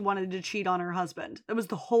badly she wanted to cheat on her husband. It was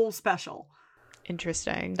the whole special.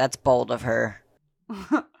 Interesting. That's bold of her.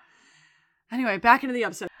 Anyway, back into the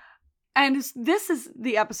episode. And this is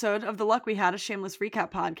the episode of The Luck We Had, a Shameless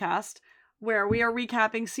Recap podcast, where we are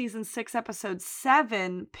recapping season 6, episode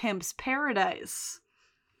 7, Pimp's Paradise.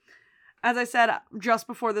 As I said, just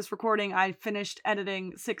before this recording, I finished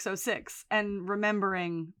editing 606 and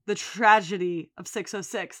remembering the tragedy of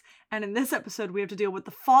 606. And in this episode, we have to deal with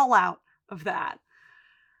the fallout of that.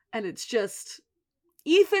 And it's just,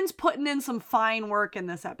 Ethan's putting in some fine work in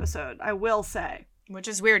this episode, I will say. Which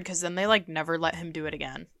is weird, because then they like never let him do it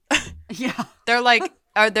again. Yeah. They're like,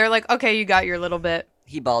 okay, you got your little bit.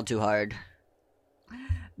 He balled too hard.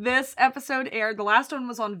 This episode aired, the last one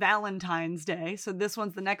was on Valentine's Day, so this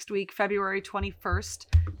one's the next week, February 21st,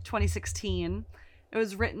 2016. It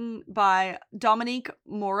was written by Dominique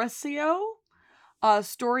Mauricio, a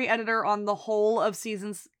story editor on the whole of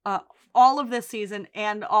seasons, all of this season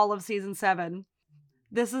and all of season 7.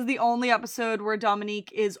 This is the only episode where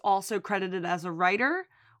Dominique is also credited as a writer,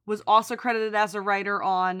 was also credited as a writer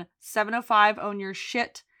on 705 Own Your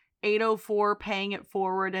Shit, 804 Paying It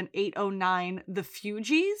Forward, and 809 The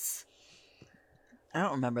Fugees. I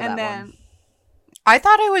don't remember And that then one. I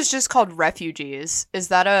thought it was just called Refugees. Is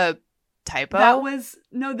that a typo? that was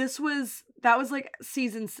like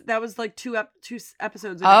seasons. That was like two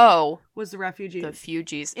episodes ago. Oh, Was the Refugees. the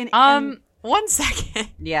Fugees. In 1 second.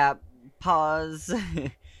 Yeah. Pause.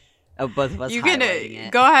 Oh, both of us You highlighting can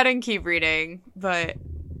it. go ahead and keep reading, but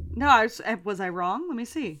No, was I wrong? Let me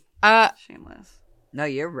see. Shameless. No,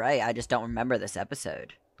 you're right. I just don't remember this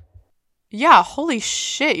episode. Yeah, holy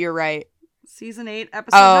shit, you're right. Season 8,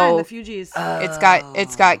 episode 9, The Fugees.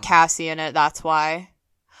 It's got Cassie in it, that's why.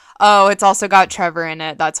 Oh, it's also got Trevor in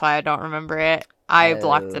it, that's why I don't remember it. I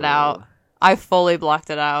blocked it out. I fully blocked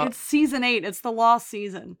it out. It's season 8. It's the lost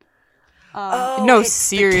season. No, it's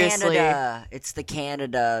seriously. It's the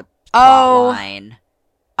Canada plot line.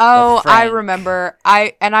 Oh, I remember.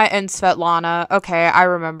 And Svetlana. Okay, I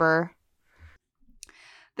remember.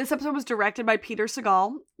 This episode was directed by Peter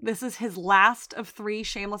Segal. This is his last of 3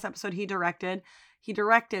 Shameless episodes he directed. He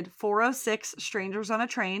directed 406, Strangers on a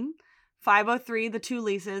Train, 503, The Two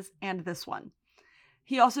Leases, and this one.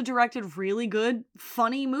 He also directed really good,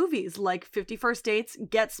 funny movies like 50 First Dates,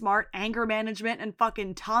 Get Smart, Anger Management, and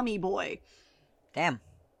fucking Tommy Boy. Damn.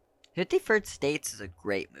 50 First Dates is a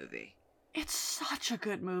great movie. It's such a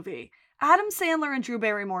good movie. Adam Sandler and Drew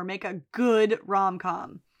Barrymore make a good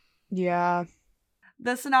rom-com. Yeah.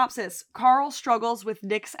 The synopsis. Carl struggles with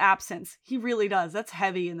Nick's absence. He really does. That's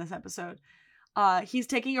heavy in this episode. He's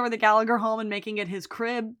taking over the Gallagher home and making it his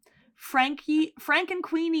crib. Frank and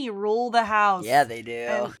Queenie rule the house. Yeah, they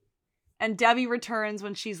do. And Debbie returns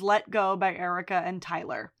when she's let go by Erica and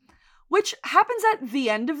Tyler. Which happens at the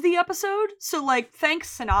end of the episode. So, like, thanks,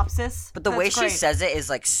 synopsis. But the way she says it is,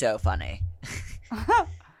 like, so funny.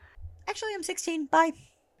 Actually, I'm 16. Bye.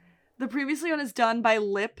 The previously on is done by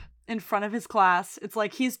Lip in front of his class. It's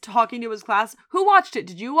like he's talking to his class. Who watched it?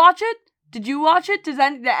 Did you watch it? Did you watch it? Did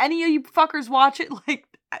any of you fuckers watch it? Like,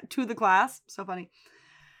 to the class. So funny.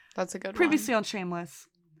 That's a good Previously on Shameless.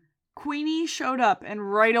 Queenie showed up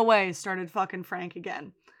and right away started fucking Frank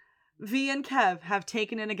again. V and Kev have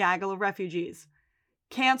taken in a gaggle of refugees.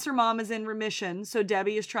 Cancer Mom is in remission, so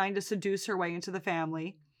Debbie is trying to seduce her way into the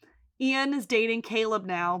family. Ian is dating Caleb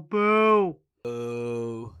now. Boo.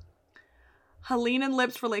 Boo. Helene and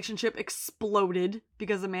Lip's relationship exploded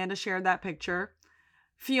because Amanda shared that picture.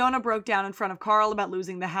 Fiona broke down in front of Carl about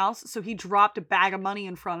losing the house, so he dropped a bag of money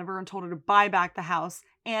in front of her and told her to buy back the house.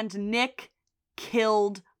 And Nick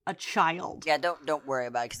killed a child. Yeah, don't worry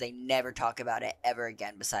about it because they never talk about it ever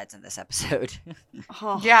again besides in this episode.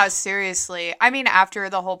 Yeah, seriously. I mean, after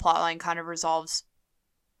the whole plotline kind of resolves,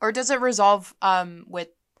 or does it resolve with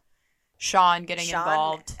Sean getting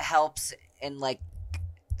involved? Helps in like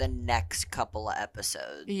the next couple of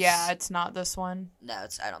episodes. Yeah, it's not this one. No,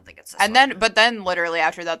 I don't think it's this one. But then literally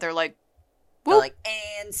after that, they're like,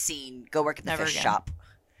 and scene. Go work at the fish shop.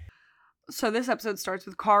 So this episode starts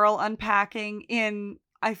with Carl unpacking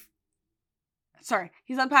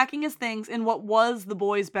he's unpacking his things in what was the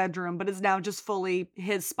boys' bedroom, but is now just fully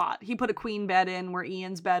his spot. He put a queen bed in where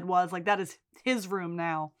Ian's bed was. Like, that is his room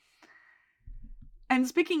now. And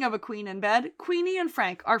speaking of a queen in bed, Queenie and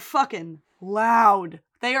Frank are fucking loud.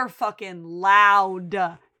 They are fucking loud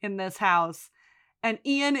in this house. And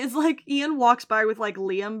Ian walks by with like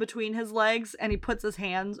Liam between his legs and he puts his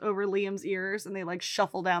hands over Liam's ears and they like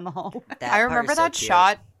shuffle down the hall. I remember that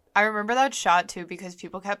shot. I remember that shot too because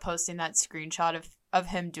people kept posting that screenshot of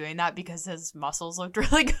him doing that because his muscles looked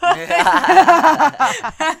really good.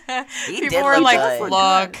 People were like, good.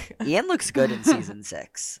 Look. Ian looks good in season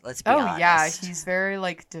 6. Let's be honest. Oh yeah, he's very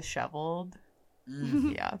like disheveled.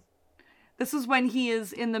 Yeah. This is when he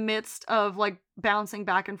is in the midst of, like, bouncing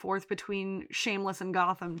back and forth between Shameless and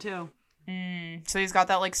Gotham, too. So he's got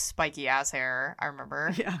that, like, spiky-ass hair, I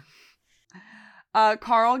remember. Yeah.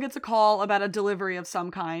 Carl gets a call about a delivery of some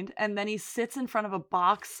kind, and then he sits in front of a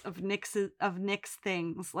box of Nick's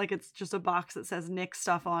things. Like, it's just a box that says Nick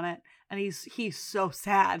stuff on it, and he's so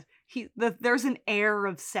sad. There's an air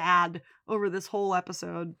of sad over this whole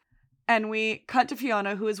episode. And we cut to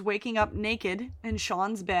Fiona, who is waking up naked in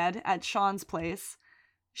Sean's bed at Sean's place.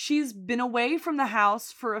 She's been away from the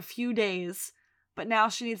house for a few days, but now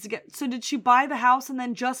she needs to get... So did she buy the house and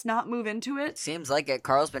then just not move into it? Seems like it.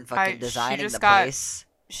 Carl's been fucking designing the place.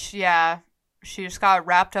 Yeah. She just got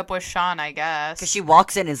wrapped up with Sean, I guess. Because she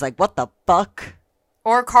walks in and is like, what the fuck?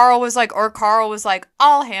 Or Carl was like,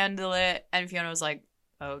 I'll handle it. And Fiona was like,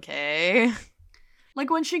 okay. Like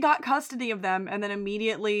when she got custody of them and then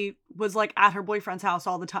immediately was like at her boyfriend's house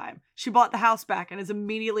all the time. She bought the house back and is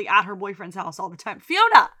immediately at her boyfriend's house all the time.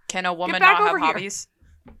 Fiona! Can a woman not have hobbies?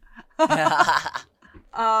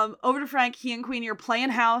 Over to Frank. He and Queenie are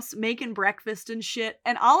playing house, making breakfast and shit.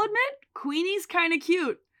 And I'll admit, Queenie's kind of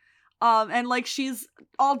cute. And like she's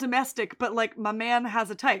all domestic, but like my man has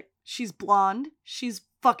a type. She's blonde. She's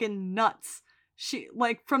fucking nuts. She,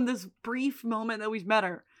 like, from this brief moment that we've met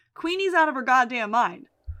her, Queenie's out of her goddamn mind.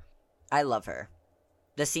 I love her.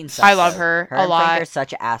 This scene sucks. I love her a lot. Frank are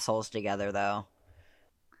such assholes together, though.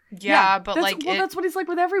 Yeah, but that's what he's like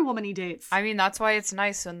with every woman he dates. I mean, that's why it's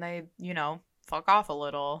nice when they, fuck off a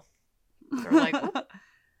little. They're like,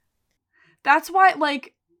 That's why,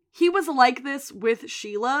 like, he was like this with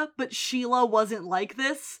Sheila, but Sheila wasn't like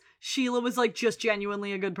this. Sheila was, like, just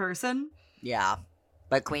genuinely a good person. Yeah.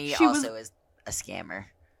 But Queenie also is a scammer.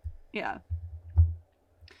 Yeah.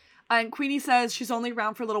 And Queenie says she's only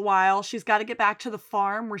around for a little while. She's got to get back to the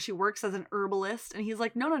farm where she works as an herbalist. And he's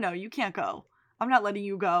like, no, you can't go. I'm not letting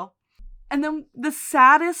you go. And then the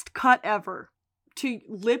saddest cut ever to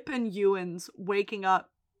Lip and Ewan's waking up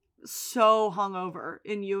so hungover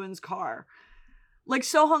in Ewan's car. Like,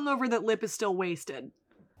 so hungover that Lip is still wasted.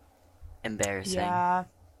 Embarrassing. Yeah.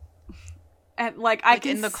 And, like I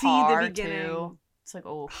can in the see car, the beginning. too. It's like,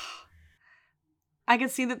 oh. I can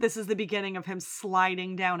see that this is the beginning of him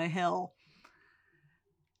sliding down a hill.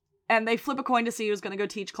 And they flip a coin to see who's going to go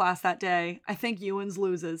teach class that day. I think Ewan's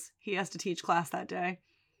loses. He has to teach class that day.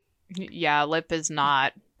 Yeah, Lip is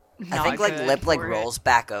not. I think, like, Lip, like, rolls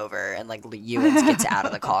back over and, like, Ewans gets out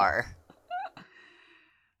of the car.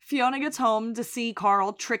 Fiona gets home to see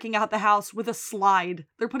Carl tricking out the house with a slide.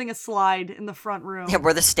 They're putting a slide in the front room. Yeah,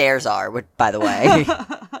 where the stairs are, by the way.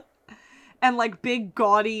 And, like, big,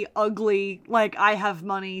 gaudy, ugly, like, I have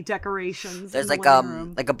money decorations. There's, in like, the living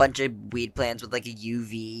room. like, a bunch of weed plants with, like, a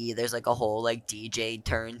UV. There's, like, a whole, like, DJ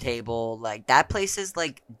turntable. Like, that place is,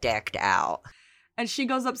 like, decked out. And she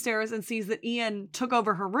goes upstairs and sees that Ian took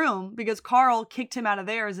over her room because Carl kicked him out of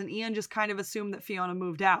theirs, and Ian just kind of assumed that Fiona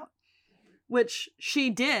moved out. Which she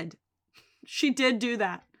did. She did do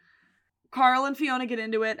that. Carl and Fiona get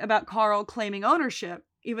into it about Carl claiming ownership,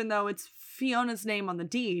 even though it's Fiona's name on the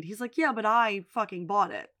deed. He's like, yeah, but I fucking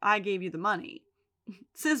bought it. I gave you the money.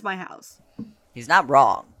 This is my house. He's not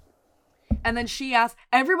wrong. And then she asks,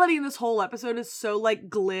 everybody in this whole episode is so, like,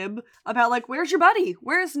 glib about, like, where's your buddy?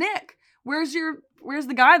 Where's Nick? Where's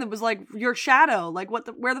the guy that was, like, your shadow? Like,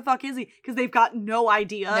 where the fuck is he? Because they've got no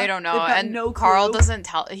idea. They don't know. They've got And no Carl clue. doesn't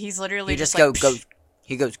tell. He's literally He just like, goes.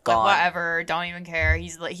 He goes gone. like, whatever. Don't even care.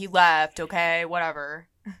 He left. Okay, whatever.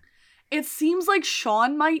 It seems like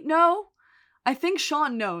Sean might know. I think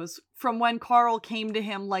Sean knows from when Carl came to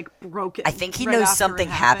him, like, broken. I think he right knows after something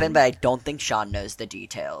it happened, but I don't think Sean knows the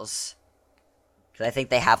details. Because I think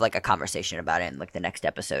they have, like, a conversation about it in, like, the next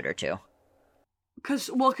episode or two.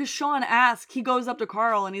 Because Sean asks, he goes up to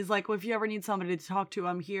Carl and he's like, well, if you ever need somebody to talk to,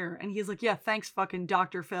 I'm here. And he's like, yeah, thanks, fucking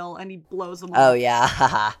Dr. Phil. And he blows him off. Oh, yeah.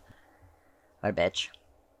 Haha. What a bitch.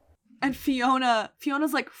 And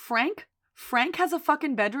Fiona's like, Frank has a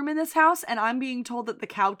fucking bedroom in this house and I'm being told that the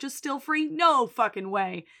couch is still free? No fucking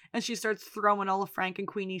way. And she starts throwing all of Frank and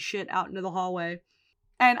Queenie's shit out into the hallway.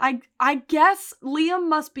 And I guess Liam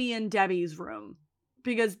must be in Debbie's room.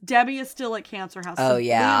 Because Debbie is still at Cancer House. Oh,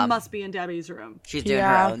 yeah. Liam must be in Debbie's room. She's doing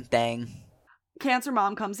her own thing. Cancer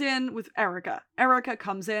Mom comes in with Erica. Erica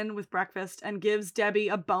comes in with breakfast and gives Debbie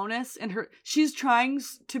a bonus. And she's trying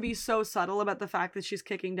to be so subtle about the fact that she's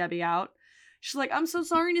kicking Debbie out. She's like, I'm so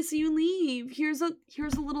sorry to see you leave. Here's a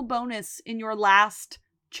little bonus in your last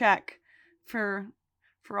check for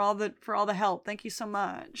all the help. Thank you so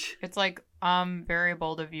much. It's like, very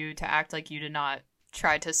bold of you to act like you did not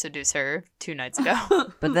try to seduce her 2 nights ago.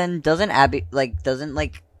 But then doesn't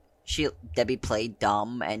Debbie play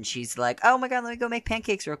dumb and she's like, oh my god, let me go make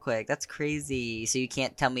pancakes real quick. That's crazy. So you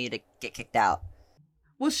can't tell me to get kicked out.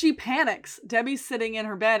 Well, she panics. Debbie's sitting in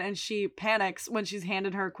her bed and she panics when she's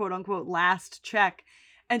handed her quote unquote last check.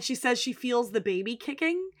 And she says she feels the baby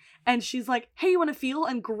kicking. And she's like, hey, you want to feel?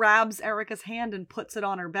 And grabs Erica's hand and puts it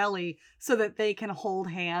on her belly so that they can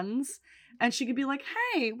hold hands. And she could be like,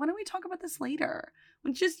 hey, why don't we talk about this later?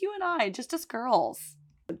 When just you and I, just us girls.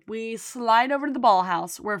 We slide over to the ball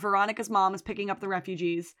house where Veronica's mom is picking up the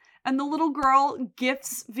refugees. And the little girl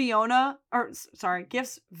gifts V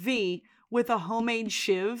with a homemade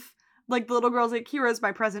shiv. Like, the little girl's like, here's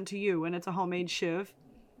my present to you. And it's a homemade shiv.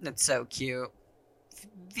 That's so cute.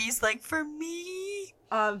 V's like, for me.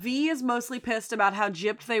 V is mostly pissed about how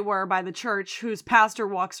gypped they were by the church, whose pastor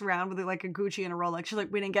walks around with like a Gucci and a Rolex. She's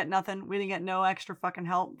like, we didn't get nothing. We didn't get no extra fucking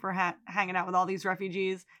help for hanging out with all these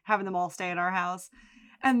refugees, having them all stay at our house.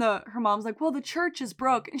 And her mom's like, well, the church is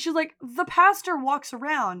broke. And she's like, the pastor walks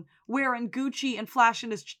around wearing Gucci and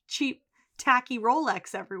flashing his cheap, tacky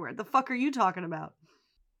Rolex everywhere. The fuck are you talking about?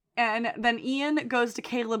 And then Ian goes to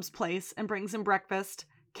Caleb's place and brings him breakfast.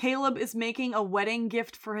 Caleb is making a wedding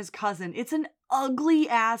gift for his cousin. It's an ugly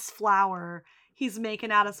ass flower he's making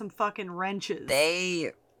out of some fucking wrenches.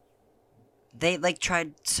 They like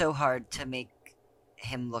tried so hard to make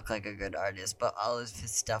him look like a good artist, but all of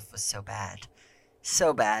his stuff was so bad.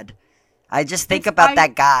 So bad. I just think about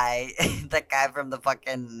that guy. That guy from the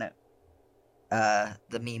fucking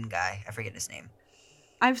the meme guy. I forget his name.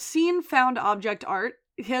 I've seen found object art.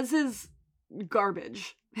 His is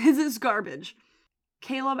garbage. His is garbage.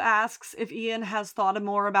 Caleb asks if Ian has thought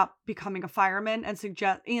more about becoming a fireman and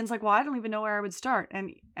Ian's like, well, I don't even know where I would start.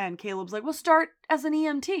 And Caleb's like, well, start as an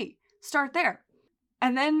EMT. Start there.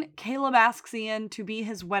 And then Caleb asks Ian to be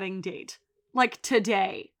his wedding date. Like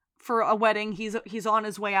today. For a wedding he's on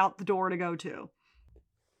his way out the door to go to.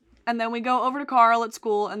 And then we go over to Carl at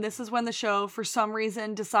school, and this is when the show, for some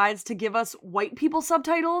reason, decides to give us white people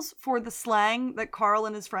subtitles for the slang that Carl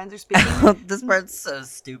and his friends are speaking. This part's so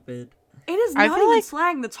stupid. It is not even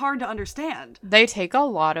slang that's hard to understand. They take a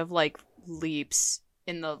lot of, like, leaps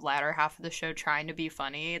in the latter half of the show trying to be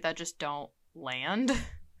funny that just don't land.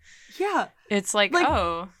 Yeah. It's like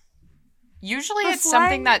oh... Usually it's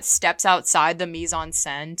something that steps outside the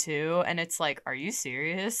mise-en-scène, too, and it's like, are you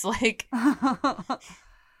serious? Like...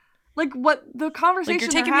 Like, what the conversation like, you're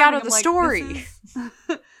taking me out of the story.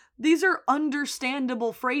 These are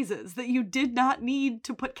understandable phrases that you did not need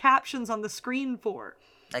to put captions on the screen for.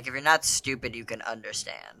 Like, if you're not stupid, you can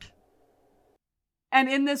understand. And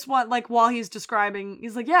in this one, like, while he's describing,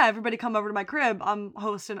 he's like, yeah, everybody come over to my crib. I'm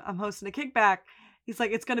hosting a kickback. He's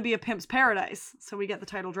like, it's going to be a pimp's paradise. So we get the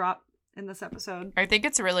title drop in this episode. I think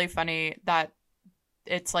it's really funny that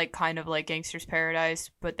it's, like, kind of like Gangster's Paradise,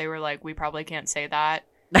 but they were like, we probably can't say that.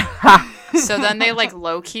 So then they, like,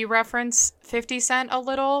 low-key reference 50 Cent a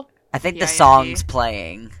little. I think the song's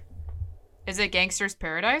playing. Is it Gangster's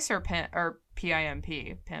Paradise or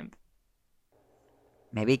PIMP? Pimp?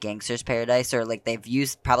 Maybe Gangster's Paradise, or, like, they've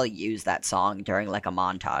probably used that song during, like, a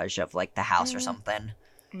montage of, like, the house or something.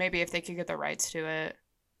 Maybe if they could get the rights to it.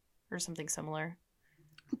 Or something similar.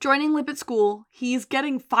 Joining Lip at school, he's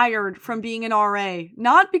getting fired from being an RA.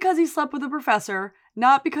 Not because he slept with a professor,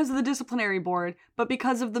 not because of the disciplinary board, but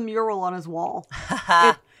because of the mural on his wall.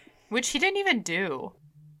 Which he didn't even do.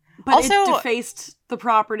 But also, it defaced the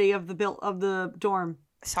property of the dorm.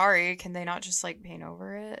 Sorry, can they not just, like, paint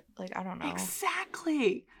over it? Like, I don't know.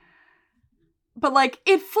 Exactly. But, like,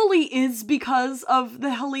 it fully is because of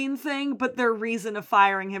the Helene thing, but their reason of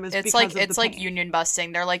firing him is because of the It's like pain. union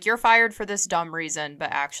busting. They're like, you're fired for this dumb reason, but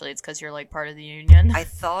actually it's because you're, like, part of the union. I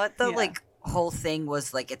thought the, like, whole thing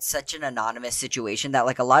was, like, it's such an anonymous situation that,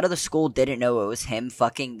 like, a lot of the school didn't know it was him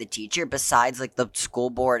fucking the teacher besides, like, the school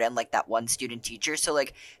board and, like, that one student teacher. So,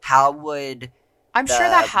 like, how would I'm sure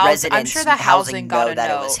the housing got to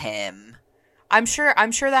know it was him? I'm sure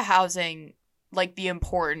the housing, like, the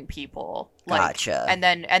important people. Like, gotcha. And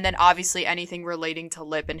then obviously anything relating to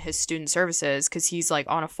Lip and his student services, because he's, like,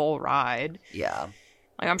 on a full ride. Yeah.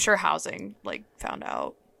 Like, I'm sure housing, like, found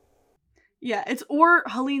out. Yeah, or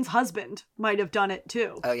Helene's husband might have done it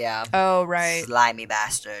too. Oh, yeah. Oh, right. Slimy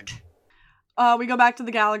bastard. We go back to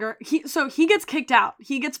the Gallagher. He gets kicked out.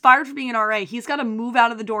 He gets fired for being an RA. He's got to move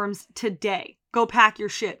out of the dorms today. Go pack your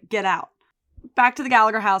shit. Get out. Back to the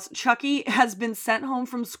Gallagher house. Chucky has been sent home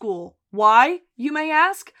from school. Why, you may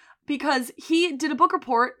ask? Because he did a book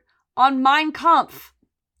report on Mein Kampf.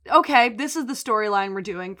 Okay, this is the storyline we're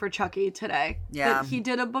doing for Chucky today. Yeah. That he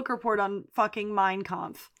did a book report on fucking Mein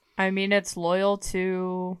Kampf. I mean, it's loyal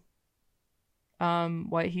to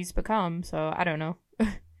what he's become, so I don't know.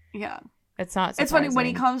 Yeah. It's not surprising. It's funny, when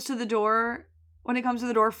he comes to the door,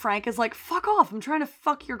 Frank is like, fuck off, I'm trying to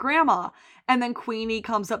fuck your grandma. And then Queenie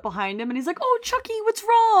comes up behind him and he's like, oh, Chucky, what's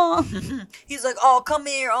wrong? He's like, oh, come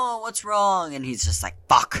here, oh, what's wrong? And he's just like,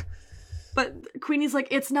 fuck. But Queenie's like,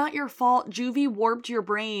 it's not your fault, Juvie warped your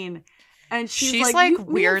brain. And she's like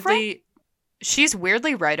weirdly... She's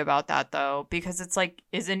weirdly right about that, though, because it's like,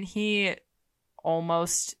 isn't he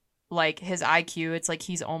almost, like, his IQ, it's like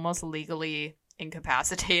he's almost legally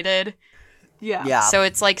incapacitated. Yeah. So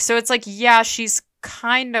it's like, yeah, she's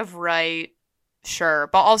kind of right,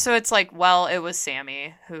 sure. But also it's like, well, it was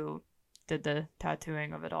Sammy who did the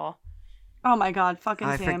tattooing of it all. Oh my god, fucking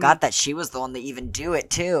Sammy. I forgot that she was the one to even do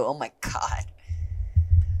it, too. Oh my god.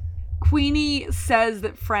 Queenie says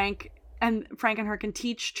that Frank and her can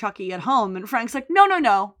teach Chucky at home. And Frank's like,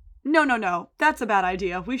 no. That's a bad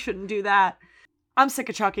idea. We shouldn't do that. I'm sick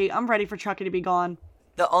of Chucky. I'm ready for Chucky to be gone.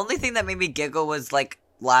 The only thing that made me giggle was, like,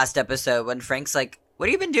 last episode when Frank's like, what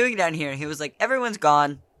have you been doing down here? And he was like, everyone's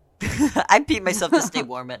gone. I beat myself to stay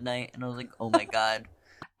warm at night. And I was like, oh my god.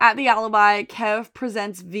 At the Alibi, Kev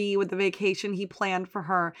presents V with the vacation he planned for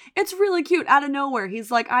her. It's really cute. Out of nowhere, he's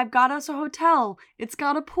like, I've got us a hotel. It's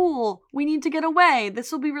got a pool. We need to get away.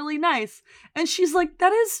 This will be really nice. And she's like,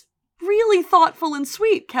 that is really thoughtful and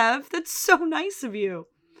sweet, Kev. That's so nice of you.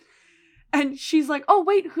 And she's like, oh,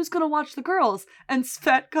 wait, who's going to watch the girls? And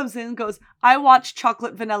Svet comes in and goes, I watch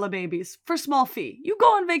Chocolate Vanilla Babies for small fee. You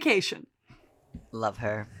go on vacation. Love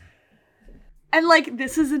her. And, like,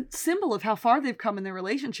 this is a symbol of how far they've come in their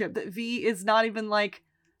relationship, that V is not even, like,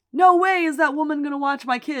 no way is that woman gonna watch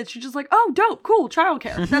my kids. She's just like, oh, dope, cool,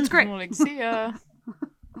 childcare. That's great. Like, see ya.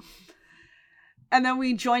 And then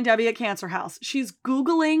we join Debbie at Cancer House. She's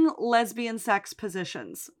Googling lesbian sex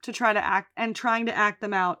positions to trying to act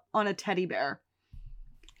them out on a teddy bear.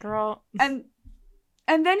 Girl. And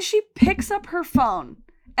then she picks up her phone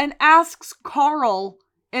and asks Carl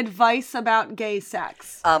advice about gay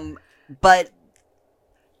sex. But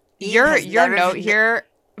your note here,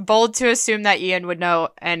 bold to assume that Ian would know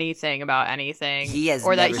anything about anything. He has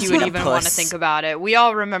or that never he seen would a even puss. want to think about it. We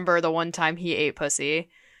all remember the one time he ate pussy.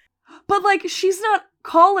 But, like, she's not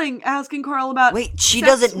asking Carl about Wait, she sex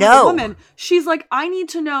doesn't with know. a woman. She's like, I need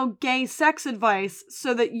to know gay sex advice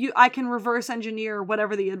so that I can reverse engineer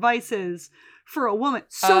whatever the advice is for a woman.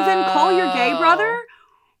 So then call your gay brother?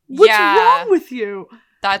 What's wrong with you?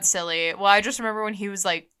 That's silly. Well, I just remember when he was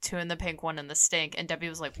like, two in the pink, one in the stink, and Debbie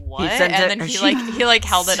was like, what? sent And it- then he she-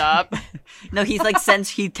 held it up. No, he's like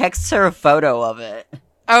he texts her a photo of it.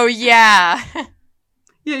 Oh, yeah.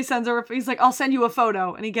 Yeah, he's like, I'll send you a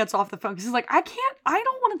photo. And he gets off the phone. Because he's like, I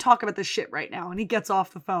don't want to talk about this shit right now. And he gets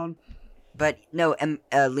off the phone. But no,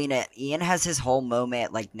 Lena, Ian has his whole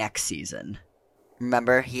moment like next season.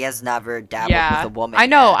 Remember, he has never dabbled with a woman. I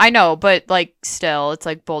know, yet. but like still, it's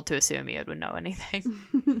like bold to assume Ian would know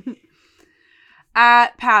anything.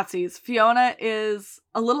 At Patsy's, Fiona is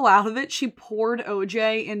a little out of it. She poured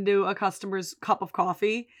OJ into a customer's cup of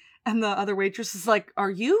coffee. And the other waitress is like,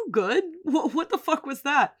 are you good? What the fuck was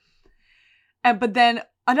that? But then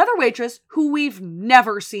another waitress who we've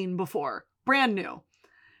never seen before, brand new,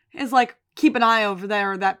 is like, keep an eye over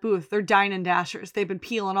there, that booth. They're dine dashers. They've been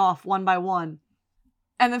peeling off one by one.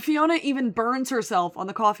 And then Fiona even burns herself on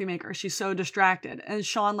the coffee maker. She's so distracted. And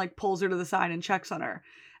Sean like pulls her to the side and checks on her.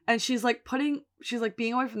 And she's like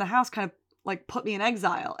being away from the house kind of like put me in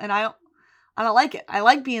exile. And I don't like it. I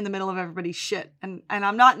like being in the middle of everybody's shit. And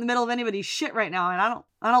I'm not in the middle of anybody's shit right now. And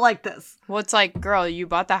I don't like this. Well, it's like, girl, you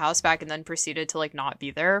bought the house back and then proceeded to like not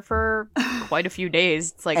be there for quite a few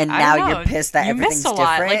days. It's like, and I now don't know. you're pissed that you everything's missed a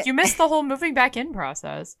lot. different. Like you missed the whole moving back in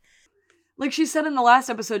process. Like she said in the last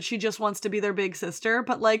episode, she just wants to be their big sister,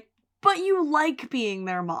 but you like being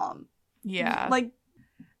their mom. Yeah. Like,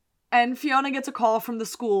 and Fiona gets a call from the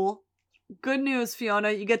school. Good news, Fiona,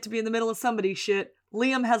 you get to be in the middle of somebody's shit.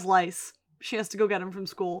 Liam has lice. She has to go get him from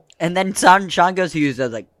school. And then Sean goes to use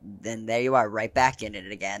it, like, then there you are, right back in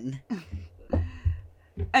it again.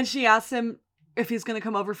 And she asks him if he's going to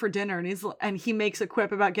come over for dinner, and he makes a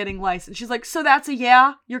quip about getting lice. And she's like, so that's a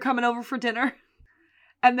yeah? You're coming over for dinner?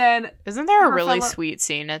 And then... Isn't there a really sweet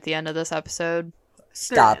scene at the end of this episode?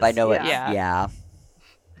 Stop, I know it. Yeah. Yeah.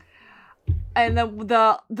 And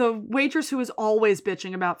the waitress who is always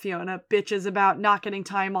bitching about Fiona bitches about not getting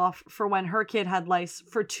time off for when her kid had lice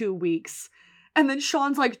for 2 weeks. And then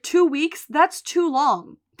Sean's like, 2 weeks? That's too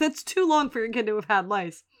long. That's too long for your kid to have had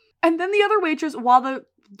lice. And then the other waitress, while the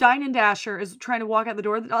dine and dasher is trying to walk out the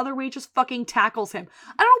door, the other waitress fucking tackles him.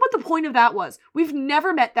 I don't know what the point of that was. We've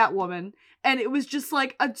never met that woman. And it was just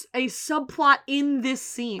like a subplot in this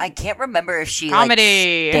scene. I can't remember if she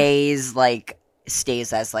Comedy.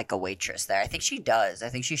 stays as like a waitress there. I think she does. I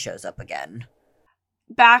think she shows up again.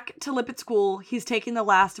 Back to Lippitt School, he's taking the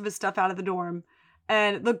last of his stuff out of the dorm.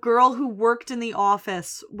 And the girl who worked in the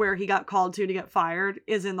office where he got called to get fired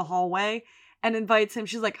is in the hallway and invites him.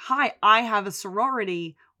 She's like, hi, I have a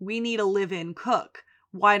sorority. We need a live-in cook.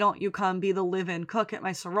 Why don't you come be the live-in cook at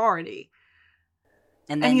my sorority?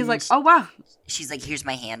 And then he's like, oh, wow. She's like, here's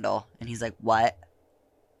my handle. And he's like, what?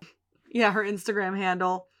 Yeah, her Instagram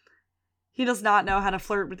handle. He does not know how to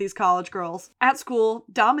flirt with these college girls. At school,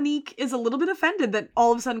 Dominique is a little bit offended that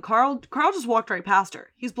all of a sudden Carl just walked right past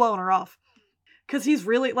her. He's blowing her off. Because he's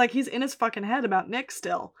really, he's in his fucking head about Nick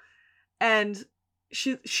still. And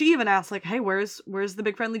she even asks, hey, where's the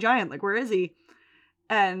big friendly giant? Where is he?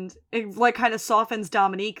 And it, kind of softens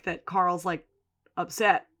Dominique that Carl's,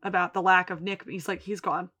 upset about the lack of Nick. He's like, he's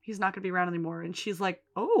gone. He's not going to be around anymore. And she's like,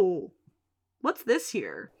 oh, what's this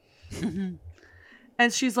here?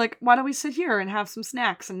 And she's like, why don't we sit here and have some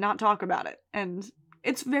snacks and not talk about it? And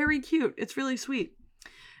it's very cute. It's really sweet.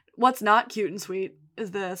 What's not cute and sweet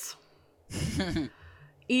is this.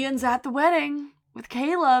 Ian's at the wedding with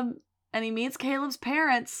Caleb, and he meets Caleb's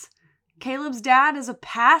parents. Caleb's dad is a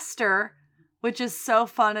pastor, which is so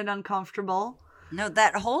fun and uncomfortable. No,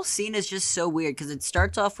 that whole scene is just so weird, because it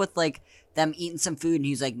starts off with, them eating some food, and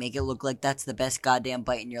he's like, make it look like that's the best goddamn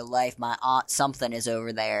bite in your life. My aunt something is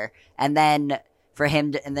over there. And then... for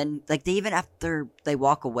him to, and then, they even after they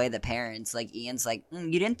walk away, the parents, Ian's like,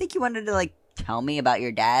 you didn't think you wanted to, tell me about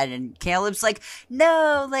your dad? And Caleb's like,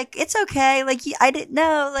 no, it's okay. I didn't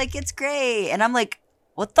know, it's great. And I'm like,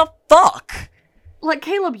 what the fuck? Like,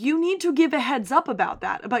 Caleb, you need to give a heads up about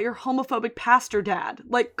that, about your homophobic pastor dad.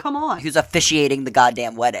 Like, come on. Who's officiating the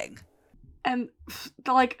goddamn wedding. And,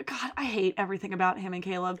 like, God, I hate everything about him and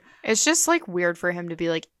Caleb. It's just, like, weird for him to be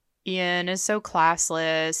like, Ian is so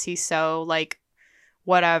classless, he's so, like,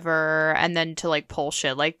 whatever, and then to, like, pull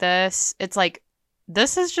shit like this. It's like,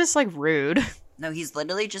 this is just, like, rude. No, he's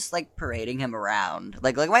literally just, like, parading him around.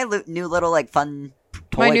 Like my new little, like, fun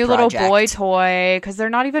toy My new project. little boy toy, because they're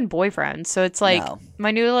not even boyfriends, so it's like, No. my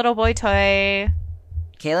new little boy toy.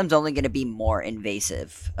 Caleb's only going to be more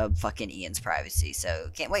invasive of fucking Ian's privacy, so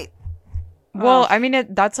can't wait. Well, I mean,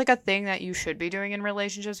 that's, like, a thing that you should be doing in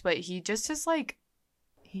relationships, but he just is, like,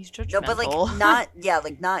 he's judgmental. No, but, like, not, yeah,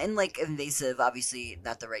 like, not in, like, invasive, obviously,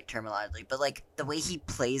 not the right terminology, but, like, the way he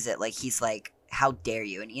plays it, like, he's like, how dare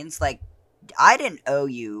you? And Ian's like, I didn't owe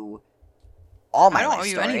you all my I don't life owe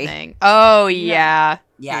you story. anything. Oh, yeah.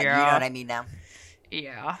 Yeah, you know what I mean now?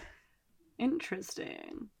 Yeah.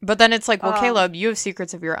 Interesting. But then it's like, well, Caleb, you have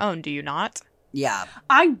secrets of your own, do you not? Yeah.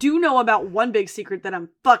 I do know about one big secret that I'm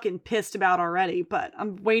fucking pissed about already, but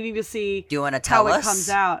I'm waiting to see Do you want to tell how us? it comes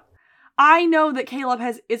out. I know that Caleb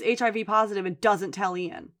is HIV positive and doesn't tell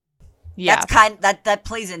Ian. Yeah. That's that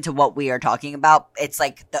plays into what we are talking about. It's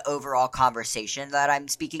like the overall conversation that I'm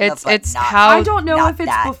speaking of, but it's not how I don't know not if it's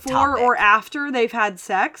that before topic. or after they've had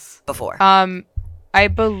sex. Before. I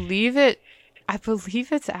believe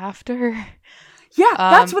it's after. Yeah,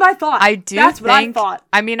 that's what I thought. I do That's think, what I thought.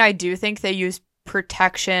 I mean, I do think they use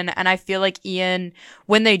protection, and I feel like Ian,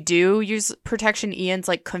 when they do use protection, Ian's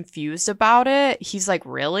like confused about it. He's like,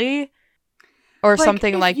 really? Or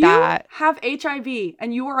something like that. If you have HIV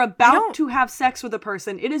and you are about to have sex with a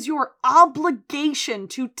person, it is your obligation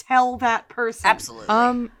to tell that person.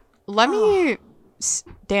 Absolutely. Let me...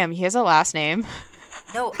 Damn, he has a last name.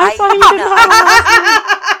 No, I thought he didn't have a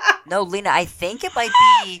last name. No, Lena, I think it might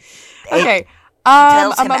be... Okay.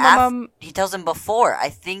 He tells him before, I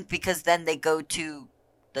think, because then they go to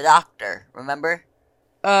the doctor, remember?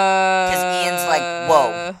 Because Ian's like,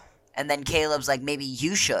 whoa. And then Caleb's like, maybe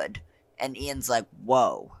you should. And Ian's like,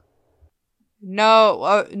 whoa.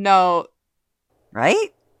 No.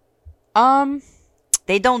 Right?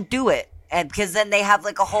 They don't do it. And because then they have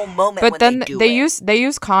like a whole moment but when then they do they it.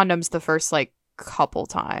 use condoms the first like couple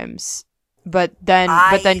times. But then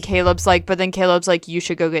Caleb's like, you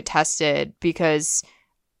should go get tested, because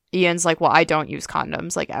Ian's like, well, I don't use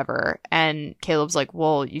condoms like ever. And Caleb's like,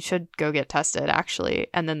 well, you should go get tested actually.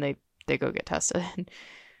 And then they go get tested.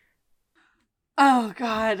 Oh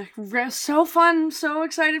God, so fun, so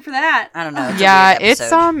excited for that. I don't know. It's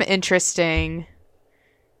interesting.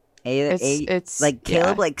 It's like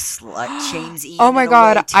Caleb like slut shames Ian. Oh my in a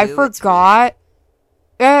God, way, too. I forgot.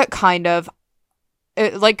 Kind of.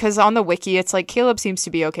 Because on the wiki, it's like Caleb seems to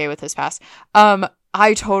be okay with his past.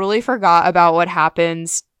 I totally forgot about what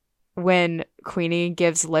happens when Queenie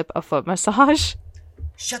gives Lip a foot massage.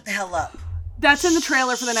 Shut the hell up. That's in the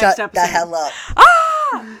trailer for the next episode. Shut the hell up.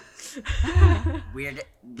 Ah! Weird,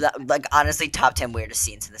 like honestly, top 10 weirdest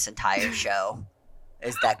scenes in this entire show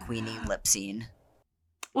is that Queenie lip scene.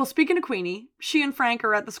 Well, speaking of Queenie, she and Frank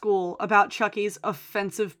are at the school about Chucky's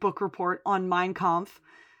offensive book report on Mein Kampf.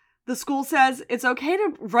 The school says it's okay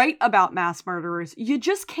to write about mass murderers. You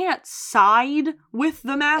just can't side with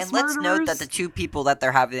the mass murderers. And let's note that the two people that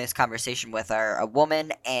they're having this conversation with are a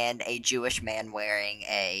woman and a Jewish man wearing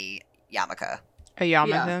a yarmulke. A yarmulke?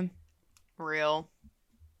 Yeah. Real.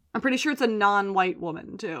 I'm pretty sure it's a non-white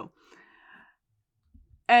woman, too.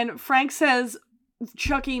 And Frank says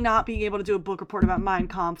Chucky not being able to do a book report about Mein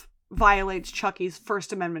Kampf violates Chucky's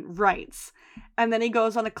First Amendment rights. And then he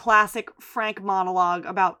goes on a classic Frank monologue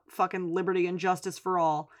about fucking liberty and justice for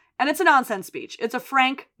all. And it's a nonsense speech. It's a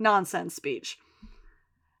Frank nonsense speech.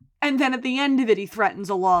 And then at the end of it, he threatens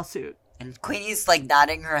a lawsuit. And Queenie's like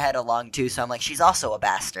nodding her head along too, so I'm like, she's also a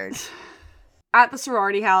bastard. At the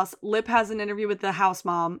sorority house, Lip has an interview with the house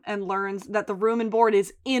mom and learns that the room and board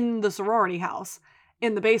is in the sorority house,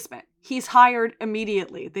 in the basement. He's hired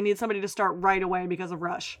immediately. They need somebody to start right away because of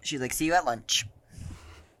Rush. She's like, see you at lunch.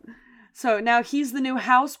 So now he's the new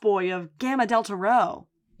houseboy of Gamma Delta Rho.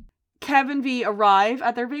 Kev and V arrive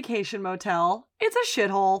at their vacation motel. It's a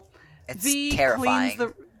shithole. It's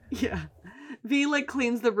terrifying. V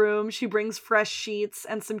cleans the room. She brings fresh sheets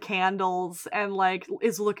and some candles and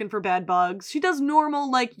is looking for bed bugs. She does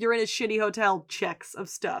normal you're in a shitty hotel checks of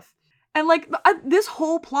stuff. And this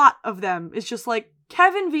whole plot of them is just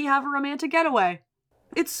Kev and V have a romantic getaway.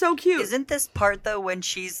 It's so cute. Isn't this part though when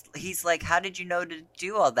he's like, how did you know to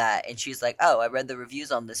do all that? And she's like, oh, I read the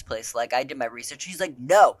reviews on this place. I did my research. She's like,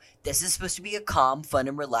 no, this is supposed to be a calm, fun,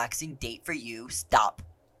 and relaxing date for you. Stop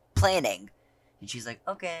planning. And she's like,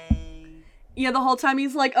 okay. Yeah, the whole time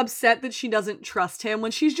he's like upset that she doesn't trust him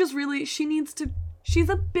when she's just really, she's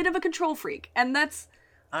a bit of a control freak. And that's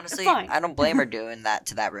Honestly, fine. I don't blame her doing that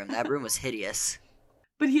to that room. That room was hideous.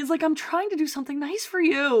 But he's like, I'm trying to do something nice for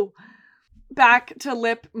you. Back to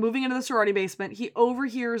Lip, moving into the sorority basement, he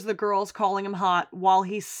overhears the girls calling him hot while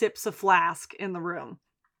he sips a flask in the room.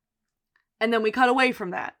 And then we cut away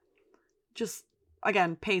from that. Just,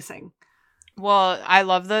 again, pacing. Well, I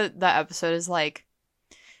love the episode is like,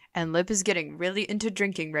 and Lip is getting really into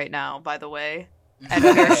drinking right now, by the way. And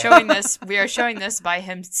we are showing this by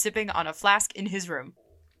him sipping on a flask in his room.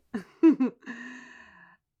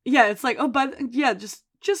 Yeah, it's like,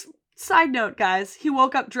 just side note, guys. He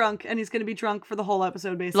woke up drunk, and he's going to be drunk for the whole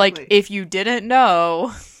episode, basically. Like, if you didn't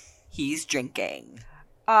know. He's drinking.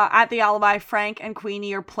 At the Alibi, Frank and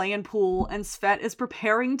Queenie are playing pool, and Svet is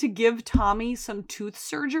preparing to give Tommy some tooth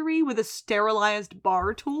surgery with a sterilized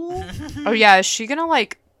bar tool. Oh, yeah. Is she going to,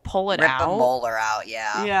 like, pull it Rip out? a molar out,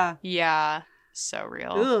 yeah. Yeah. Yeah. So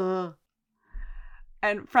real. Ugh.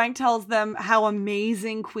 And Frank tells them how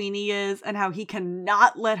amazing Queenie is and how he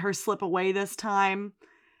cannot let her slip away this time.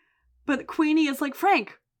 But Queenie is like,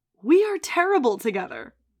 Frank, we are terrible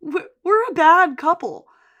together. We're a bad couple.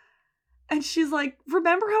 And she's like,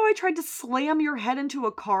 remember how I tried to slam your head into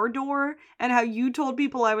a car door and how you told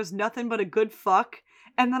people I was nothing but a good fuck?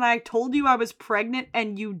 And then I told you I was pregnant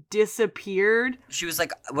and you disappeared? She was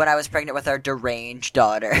like, when I was pregnant with our deranged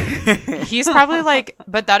daughter. He's probably like,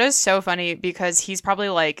 but that is so funny because he's probably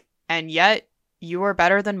like, and yet you are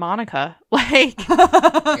better than Monica. Like,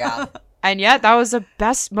 Yeah. And yet that was the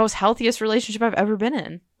best, most healthiest relationship I've ever been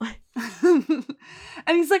in.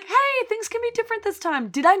 And he's like, hey, things can be different this time.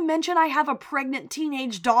 Did I mention I have a pregnant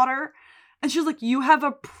teenage daughter? And she's like, you have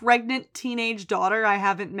a pregnant teenage daughter I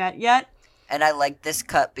haven't met yet? And I like this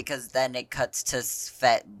cut because then it cuts to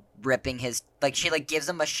Svet ripping his, like, she like gives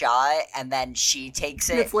him a shot and then she takes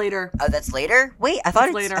it. It's later. Oh, that's later? Wait, I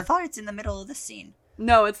thought later. I thought it's in the middle of the scene.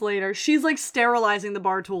 No, it's later. She's like sterilizing the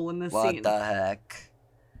bar tool in this scene. What the heck?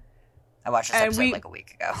 I watched this episode like a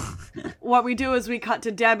week ago. What we do is we cut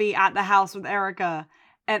to Debbie at the house with Erica.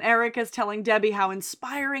 And Erica's telling Debbie how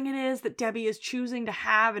inspiring it is that Debbie is choosing to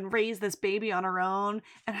have and raise this baby on her own.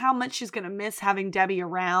 And how much she's going to miss having Debbie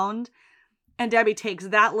around. And Debbie takes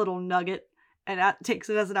that little nugget and takes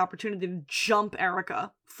it as an opportunity to jump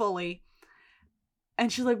Erica fully.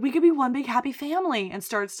 And she's like, we could be one big happy family. And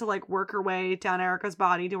starts to like work her way down Erica's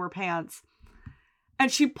body to her pants.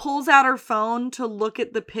 And she pulls out her phone to look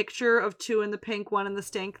at the picture of 2 in the pink, 1 in the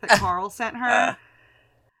stink that Carl sent her.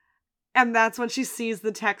 And that's when she sees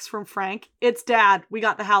the text from Frank. It's Dad. We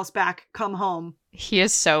got the house back. Come home. He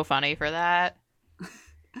is so funny for that.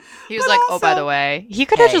 He was But like, also, oh, by the way, he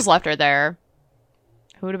could have just left her there.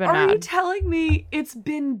 Who would have been Are mad? you telling me it's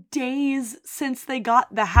been days since they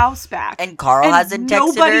got the house back? And Carl hasn't texted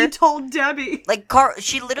nobody her? told Debbie. Like,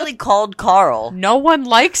 she literally called Carl. No one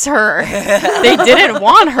likes her. They didn't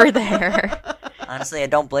want her there. Honestly, I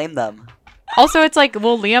don't blame them. Also, it's like,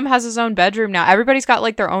 well, Liam has his own bedroom now. Everybody's got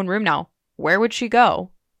like their own room now. Where would she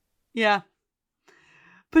go? Yeah.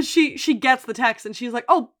 But she gets the text and she's like,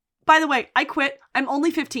 oh, by the way, I quit. I'm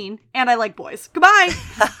only 15 and I like boys. Goodbye.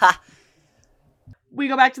 We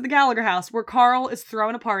go back to the Gallagher house where Carl is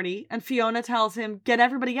throwing a party and Fiona tells him, get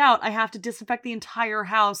everybody out. I have to disinfect the entire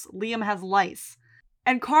house. Liam has lice.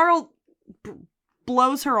 And Carl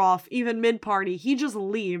blows her off even mid-party. He just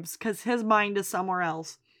leaves because his mind is somewhere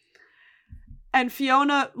else. And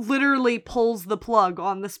Fiona literally pulls the plug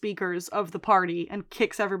on the speakers of the party and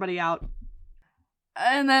kicks everybody out.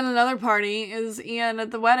 And then another party is Ian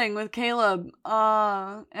at the wedding with Caleb.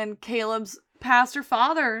 And Caleb's pastor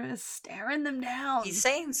father is staring them down. He's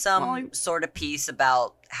saying some sort of piece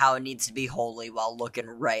about how it needs to be holy while looking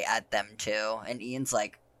right at them too. And Ian's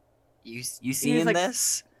like, you seeing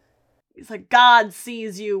this? He's like, God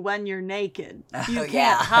sees you when you're naked. You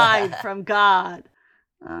can't hide from God.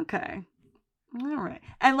 Okay. All right.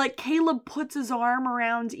 And like Caleb puts his arm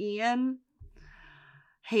around Ian.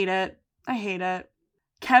 Hate it. I hate it.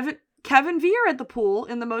 Kevin V are at the pool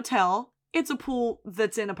in the motel. It's a pool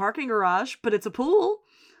that's in a parking garage, but it's a pool.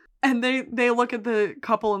 And they look at the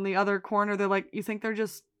couple in the other corner. They're like, you think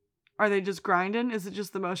are they just grinding? Is it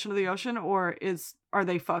just the motion of the ocean? Or are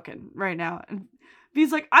they fucking right now? And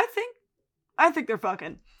V's like, I think they're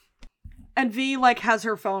fucking. And V like has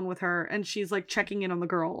her phone with her and she's like checking in on the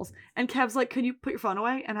girls. And Kev's like, can you put your phone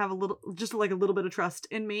away and have a little bit of trust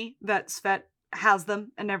in me that Svet has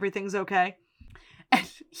them and everything's okay? And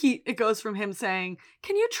it goes from him saying,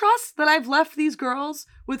 can you trust that I've left these girls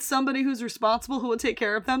with somebody who's responsible who will take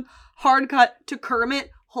care of them? Hard cut to Kermit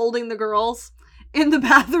holding the girls in the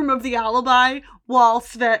bathroom of the Alibi while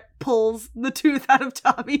Svet pulls the tooth out of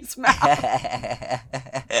Tommy's mouth.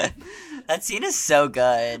 That scene is so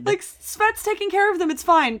good. Like, Svet's taking care of them. It's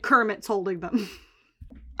fine. Kermit's holding them.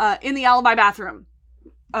 In the Alibi bathroom.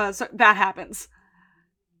 So that happens.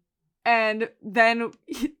 And then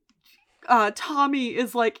Tommy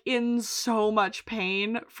is, like, in so much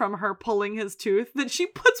pain from her pulling his tooth that she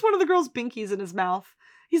puts one of the girl's binkies in his mouth.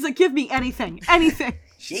 He's like, give me anything. Anything.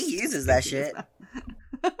 She uses that shit.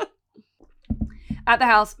 At the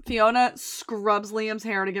house, Fiona scrubs Liam's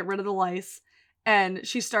hair to get rid of the lice. And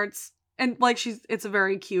she starts... And, like, it's a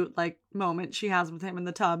very cute, like, moment she has with him in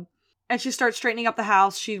the tub. And she starts straightening up the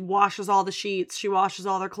house. She washes all the sheets. She washes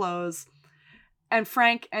all their clothes. And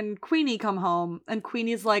Frank and Queenie come home. And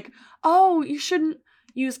Queenie's like, oh, you shouldn't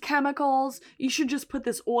use chemicals. You should just put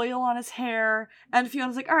this oil on his hair. And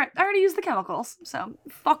Fiona's like, all right, I already used the chemicals. So,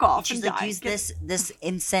 fuck off. She's like, use this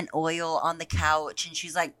incense oil on the couch. And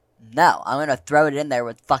she's like, no, I'm going to throw it in there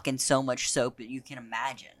with fucking so much soap that you can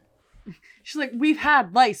imagine. She's like, we've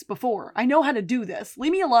had lice before. I know how to do this.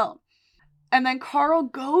 Leave me alone. And then Carl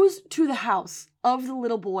goes to the house of the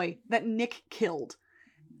little boy that Nick killed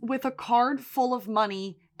with a card full of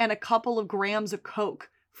money and a couple of grams of coke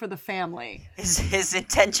for the family. His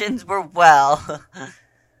intentions were well.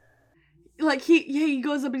 Like, he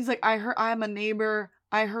goes up and he's like, I'm a neighbor.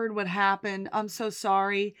 I heard what happened. I'm so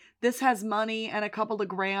sorry. This has money and a couple of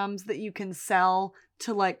grams that you can sell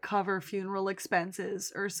to, like, cover funeral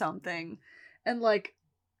expenses or something. And, like,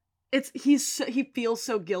 he feels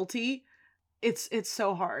so guilty. It's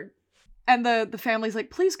so hard. And the family's like,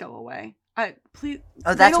 please go away. Please.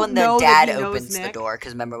 Oh, that's when the dad opens the door.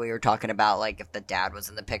 Because remember we were talking about, like, if the dad was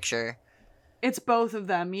in the picture. It's both of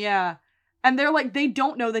them, yeah. And they're like, they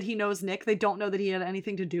don't know that he knows Nick. They don't know that he had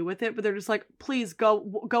anything to do with it. But they're just like, please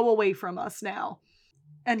go away from us now.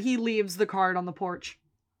 And he leaves the card on the porch.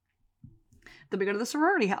 Then we go to the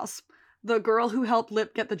sorority house. The girl who helped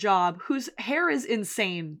Lip get the job, whose hair is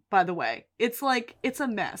insane, by the way. It's like, it's a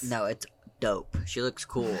mess. No, it's dope. She looks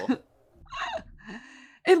cool.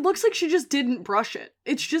 It looks like she just didn't brush it.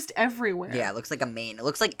 It's just everywhere. Yeah, it looks like a mane. It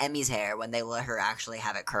looks like Emmy's hair when they let her actually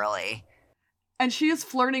have it curly. And she is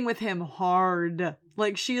flirting with him hard.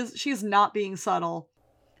 Like, she is not being subtle.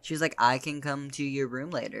 She's like, I can come to your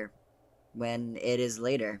room later. When it is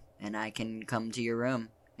later. And I can come to your room.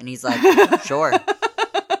 And he's like, sure.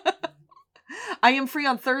 I am free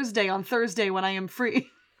on Thursday when I am free.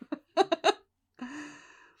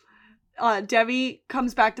 Debbie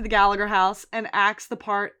comes back to the Gallagher house and acts the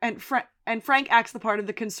part, and Frank acts the part of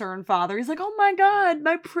the concerned father. He's like, oh my God,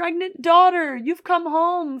 my pregnant daughter, you've come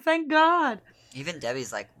home, thank God. Even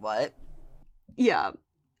Debbie's like, what? Yeah.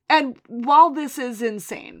 And while this is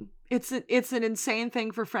insane, it's an insane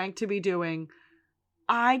thing for Frank to be doing,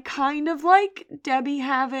 I kind of like Debbie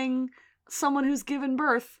having someone who's given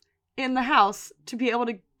birth in the house to be able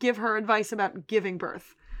to give her advice about giving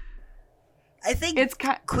birth. I think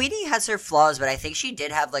Queenie has her flaws, but I think she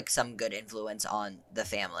did have, like, some good influence on the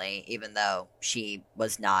family, even though she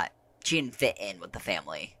didn't fit in with the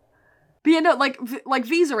family. But yeah, no, like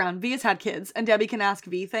V's around. V has had kids, and Debbie can ask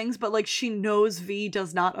V things, but, like, she knows V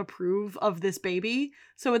does not approve of this baby.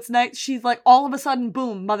 So it's nice. She's like, all of a sudden,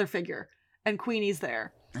 boom, mother figure. And Queenie's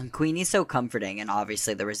there. And Queenie's so comforting, and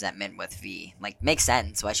obviously the resentment with V, like, makes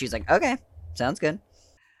sense. Why she's like, okay, sounds good.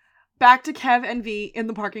 Back to Kev and V in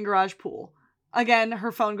the parking garage pool. Again,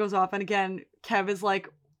 her phone goes off, and again, Kev is like,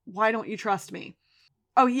 why don't you trust me?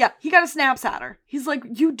 Oh, yeah, he got a snaps at her. He's like,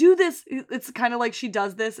 you do this. It's kind of like she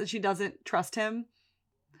does this, and she doesn't trust him.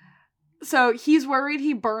 So he's worried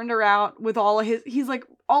he burned her out with all of he's like,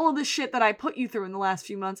 all of the shit that I put you through in the last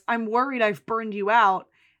few months, I'm worried I've burned you out,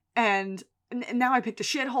 and now I picked a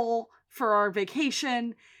shithole for our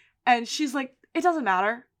vacation. And she's like, it doesn't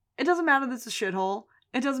matter. It doesn't matter that it's a shithole.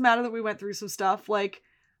 It doesn't matter that we went through some stuff. Like,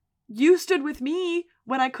 you stood with me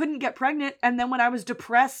when I couldn't get pregnant, and then when I was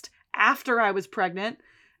depressed after I was pregnant,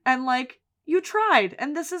 and, like, you tried,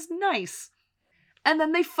 and this is nice. And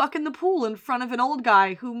then they fuck in the pool in front of an old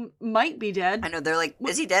guy who might be dead. I know, they're like,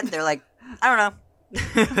 is he dead? They're like, I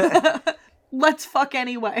don't know. Let's fuck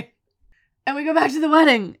anyway. And we go back to the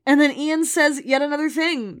wedding, and then Ian says yet another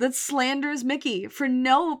thing that slanders Mickey for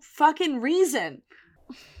no fucking reason.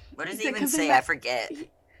 What does he even say? I forget.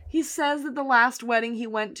 He says that the last wedding he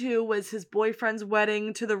went to was his boyfriend's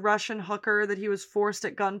wedding to the Russian hooker that he was forced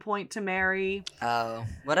at gunpoint to marry. Oh,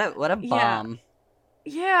 what a bomb.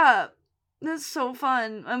 Yeah, that's so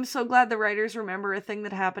fun. I'm so glad the writers remember a thing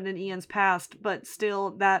that happened in Ian's past, but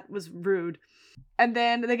still, that was rude. And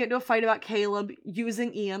then they get into a fight about Caleb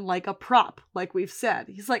using Ian like a prop, like we've said.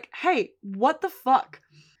 He's like, hey, what the fuck?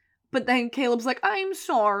 But then Caleb's like, I'm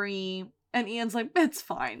sorry. And Ian's like, it's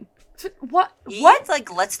fine. What? Ian's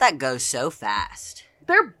like, lets that go so fast.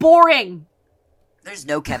 They're boring. There's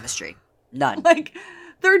no chemistry. None. Like,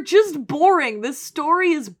 they're just boring. This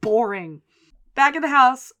story is boring. Back at the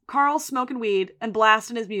house, Carl's smoking weed and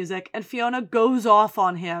blasting his music, and Fiona goes off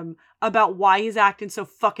on him about why he's acting so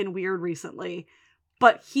fucking weird recently.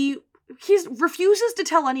 But he refuses to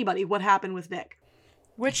tell anybody what happened with Nick.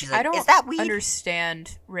 Which like, I don't is that weed?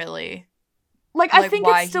 understand, really. Like, I think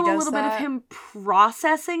why it's still he a does little bit of that. him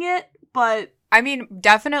processing it, but... I mean,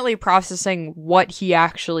 definitely processing what he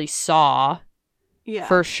actually saw, Yeah.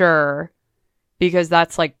 for sure, because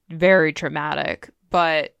that's, like, very traumatic.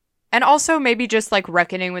 But, and also maybe just, like,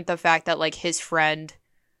 reckoning with the fact that, like, his friend,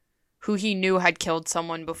 who he knew had killed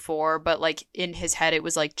someone before, but, like, in his head it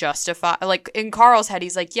was, like, justified. Like, in Carl's head,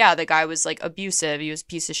 he's like, yeah, the guy was, like, abusive, he was a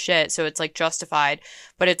piece of shit, so it's, like, justified.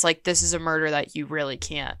 But it's, like, this is a murder that you really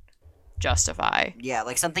can't justify. Yeah,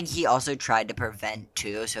 like, something he also tried to prevent,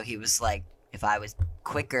 too, so he was like, if I was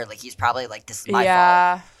quicker, like, he's probably like, this is my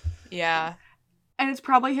fault. Yeah. And it's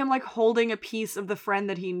probably him, like, holding a piece of the friend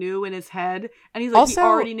that he knew in his head. And he's like, Also- he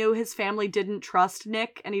already knew his family didn't trust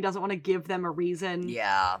Nick, and he doesn't want to give them a reason.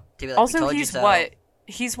 Yeah. To be like, we Also, told you he's so. what?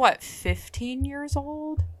 He's what, 15 years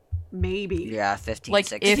old? Maybe. Yeah, 15, Like,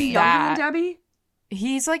 16. Is he if younger that- than Debbie?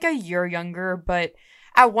 He's like a year younger, but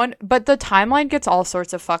the timeline gets all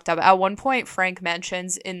sorts of fucked up. At one point, Frank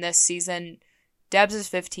mentions in this season, Debs is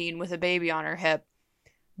 15 with a baby on her hip,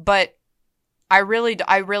 but I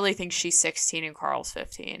really think she's 16 and Carl's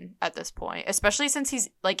 15 at this point, especially since he's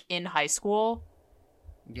like in high school.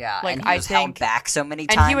 Yeah, like, and he was held back so many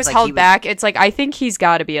times. And he was like, held back. It's like, I think he's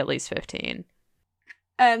got to be at least 15.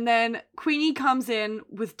 And then Queenie comes in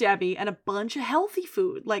with Debbie and a bunch of healthy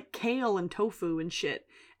food, like kale and tofu and shit.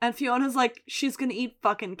 And Fiona's like, she's gonna eat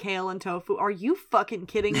fucking kale and tofu. Are you fucking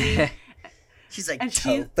kidding me? She's like, And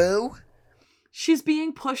tofu? She's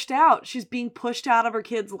being pushed out. She's being pushed out of her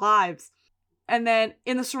kids' lives. And then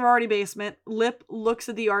in the sorority basement, Lip looks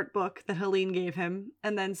at the art book that Helene gave him,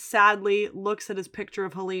 and then sadly looks at his picture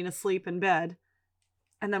of Helene asleep in bed.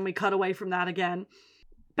 And then we cut away from that again.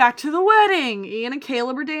 Back to the wedding! Ian and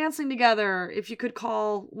Caleb are dancing together, if you could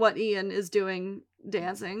call what Ian is doing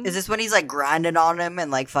dancing. Is this when he's like grinding on him and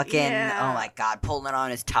like fucking, Yeah. oh my god, pulling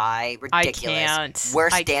on his tie? Ridiculous. can't.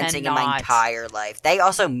 Worst I dancing in my cannot. entire life. They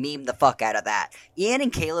also meme the fuck out of that. Ian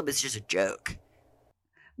and Caleb is just a joke.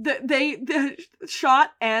 The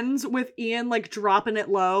shot ends with Ian like dropping it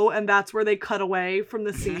low, and that's where they cut away from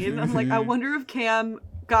the scene. I'm like, I wonder if Cam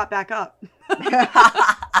got back up.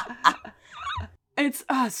 It's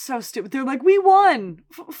so stupid. They're like, we won.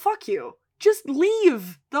 Fuck you. Just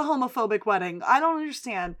leave the homophobic wedding. I don't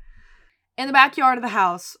understand. In the backyard of the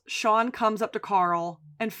house, Sean comes up to Carl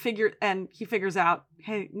and he figures out,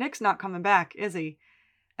 hey, Nick's not coming back, is he?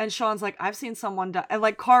 And Sean's like, I've seen someone die. And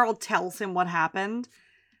like Carl tells him what happened.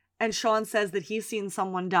 And Sean says that he's seen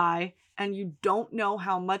someone die, and you don't know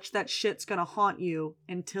how much that shit's gonna haunt you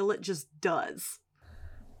until it just does.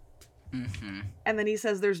 Mm-hmm. And then he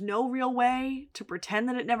says there's no real way to pretend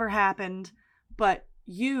that it never happened, but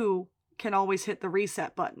you can always hit the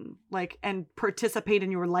reset button, like, and participate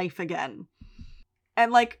in your life again.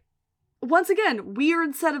 And like, once again,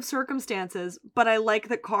 weird set of circumstances, but I like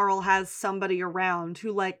that Carl has somebody around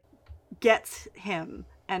who like gets him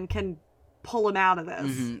and can pull him out of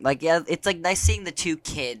this. Mm-hmm. Like, yeah, it's like nice seeing the two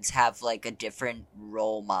kids have like a different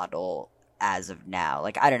role model as of now.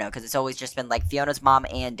 Like, I don't know, because it's always just been like Fiona's mom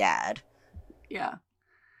and dad. Yeah.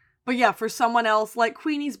 But yeah, for someone else, like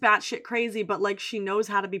Queenie's batshit crazy, but like she knows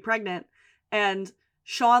how to be pregnant, and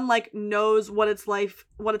Sean like knows what it's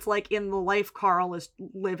like in the life Carl is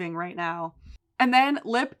living right now. And then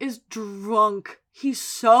Lip is drunk. He's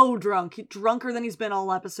so drunk. He's drunker than he's been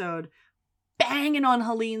all episode. Banging on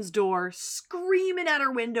Helene's door, screaming at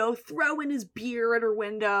her window, throwing his beer at her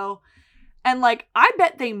window. And like, I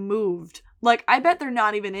bet they moved. Like, I bet they're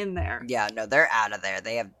not even in there. Yeah, no, they're out of there.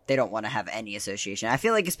 They don't want to have any association. I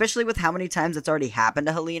feel like, especially with how many times it's already happened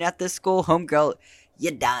to Helene at this school, homegirl,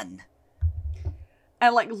 you done.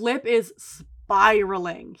 And like, Lip is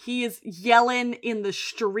spiraling. He is yelling in the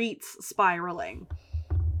streets, spiraling.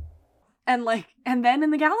 And like, and then in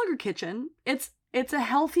the Gallagher kitchen, it's a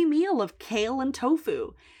healthy meal of kale and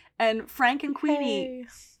tofu. And Frank and Queenie...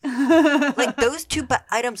 Like, those two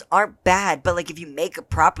items aren't bad, but like, if you make it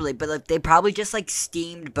properly, but like, they probably just like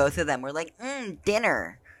steamed both of them. We're like,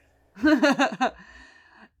 dinner.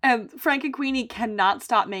 And Frank and Queenie cannot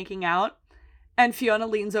stop making out. And Fiona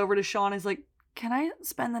leans over to Sean and is like, can I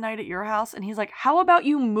spend the night at your house? And he's like, how about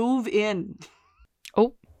you move in?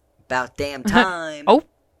 Oh. About damn time. Oh.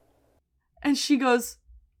 And she goes,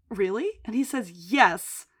 really? And he says,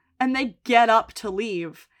 yes. And they get up to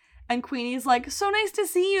leave. And Queenie's like, so nice to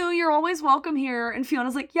see you. You're always welcome here. And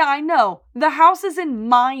Fiona's like, yeah, I know. The house is in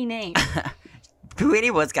my name.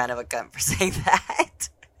 Queenie was kind of a cunt for saying that.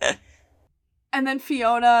 And then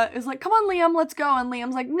Fiona is like, come on, Liam, let's go. And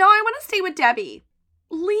Liam's like, no, I want to stay with Debbie.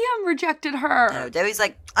 Liam rejected her. No, Debbie's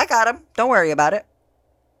like, I got him. Don't worry about it.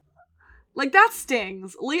 Like, that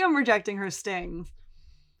stings. Liam rejecting her stings.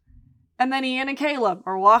 And then Ian and Caleb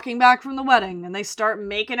are walking back from the wedding, and they start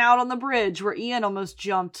making out on the bridge where Ian almost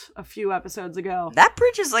jumped a few episodes ago. That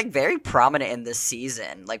bridge is, like, very prominent in this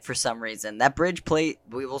season, like, for some reason. That bridge we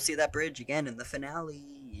will see that bridge again in the finale.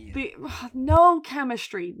 No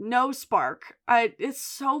chemistry, no spark. It's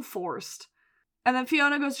so forced. And then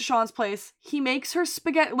Fiona goes to Sean's place. He makes her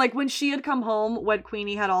spaghetti. Like, when she had come home, when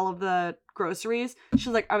Queenie had all of the groceries, she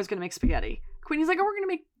was like, I was going to make spaghetti. Queenie's like, oh, we're going to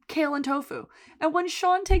make kale and tofu. And when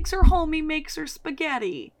Sean takes her home, he makes her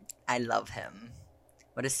spaghetti. I love him.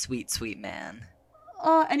 What a sweet, sweet man.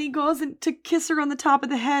 And he goes to kiss her on the top of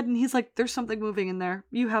the head, and he's like, there's something moving in there.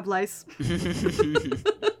 You have lice. It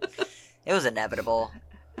was inevitable.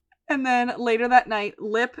 And then later that night,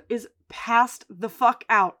 Lip is passed the fuck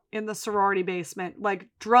out in the sorority basement, like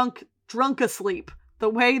drunk asleep. The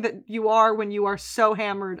way that you are when you are so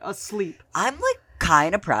hammered asleep. I'm like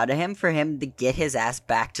kind of proud of him for him to get his ass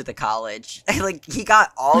back to the college. Like, he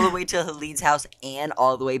got all the way to Helene's house and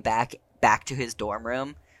all the way back to his dorm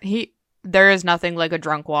room. There is nothing like a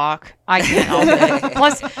drunk walk. I can't help it.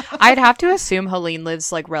 Plus, I'd have to assume Helene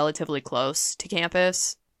lives like relatively close to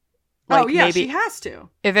campus. Like, she has to.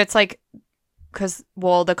 If it's like, because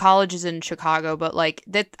the college is in Chicago, but like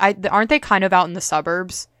aren't they kind of out in the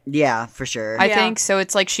suburbs? Yeah, for sure. I think so.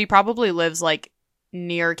 It's like she probably lives like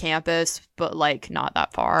near campus, but like not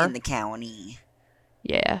that far in the county.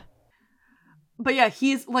 Yeah. But yeah,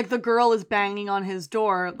 he's like, the girl is banging on his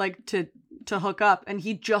door like to hook up, and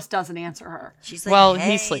he just doesn't answer her. She's like, well,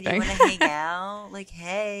 hey, he's sleeping. Do you want to hang out? Like,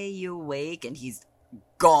 hey, you awake? And he's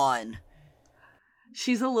gone.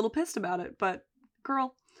 She's a little pissed about it, but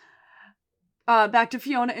girl. Back to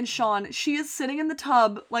Fiona and Sean. She is sitting in the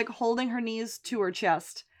tub, like holding her knees to her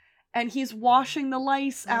chest, and he's washing the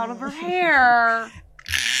lice out of her hair.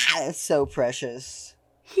 That's so precious.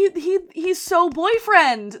 He's so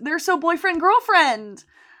boyfriend. They're so boyfriend girlfriend.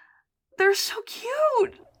 They're so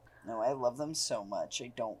cute. No, I love them so much.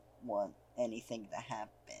 I don't want anything to happen.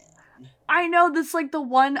 I know this, like, the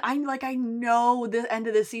one, I know the end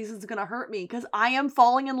of this season's gonna hurt me, because I am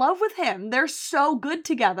falling in love with him. They're so good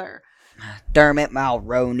together. Dermot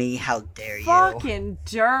Mulroney, how dare you. Fucking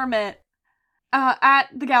Dermot. At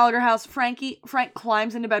the Gallagher house, Frank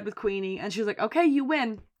climbs into bed with Queenie, and she's like, okay, you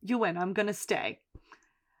win, I'm gonna stay.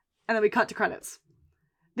 And then we cut to credits.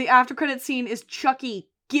 The after credit scene is Chucky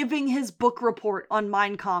giving his book report on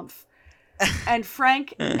Mein Kampf. And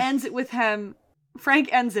Frank ends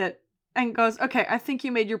it and goes, okay, I think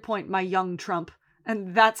you made your point, my young Trump.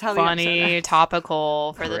 And that's how the episode ends.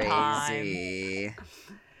 Topical for the time.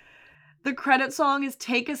 The credit song is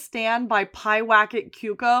Take a Stand by Pyewacket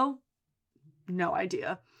Cuco. No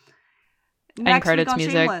idea. Next credits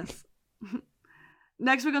music.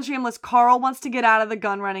 Next week on Shameless, Carl wants to get out of the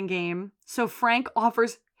gun running game, so Frank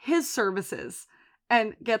offers his services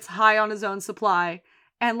and gets high on his own supply.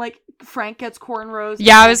 And, like, Frank gets cornrows.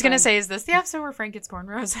 Yeah, I was going to say, is this the episode where Frank gets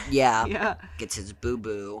cornrows? Yeah. Gets his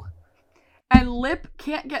boo-boo. And Lip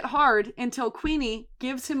can't get hard until Queenie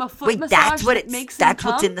gives him a foot massage that's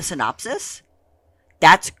what's in the synopsis?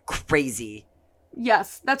 That's crazy.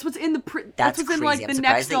 Yes, that's what's in the that's what's in, like, the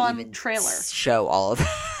next on trailer. Show all of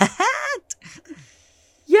that.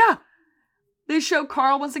 Yeah. They show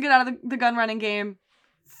Carl wants to get out of the gun running game.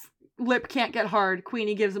 Lip can't get hard.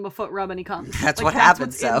 Queenie gives him a foot rub and he comes. That's what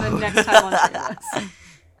happens, though. In the next time on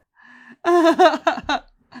Shameless.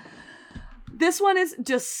 This one is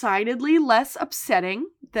decidedly less upsetting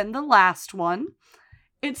than the last one.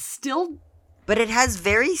 It's still... But it has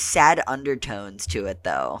very sad undertones to it,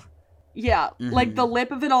 though. Yeah. Mm-hmm. Like the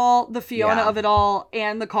Lip of it all, the Fiona of it all,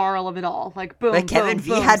 and the Carl of it all. Like, boom, But Kevin boom,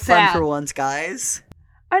 V boom, had sad. fun for once, guys.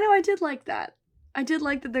 I know, I did like that. I did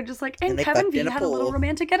like that they're just like, and Kevin V had a little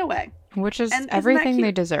romantic getaway. Which is everything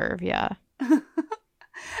they deserve, yeah.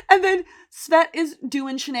 And then Svet is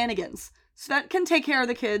doing shenanigans. Svet can take care of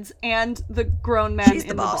the kids and the grown men in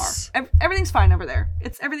the boss. bar. Everything's fine over there.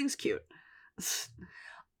 Everything's cute.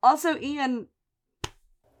 Also, Ian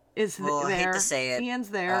is there. I hate to say it. Ian's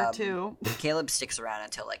there, too. Caleb sticks around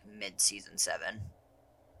until, like, mid-season 7.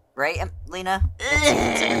 Right, Lena?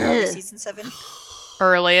 Mid-season 7, early season 7?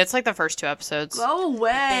 Early. It's like the first 2 episodes. Go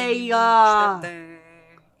away.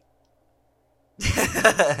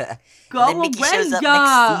 Go and then Mickey away, shows up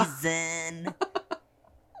ya. next season.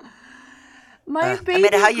 My baby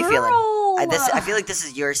Amanda, how you girl. feeling? I feel like this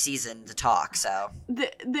is your season to talk. So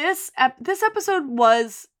This episode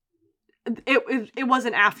was it was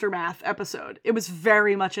an aftermath episode. It was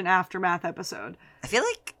very much an aftermath episode. I feel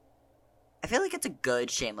like it's a good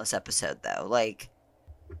Shameless episode though. Like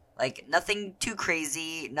nothing too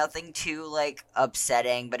crazy, nothing too like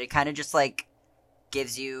upsetting, but it kind of just like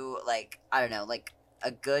gives you like, I don't know, like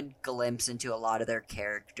a good glimpse into a lot of their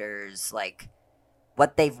characters, like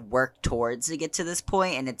what they've worked towards to get to this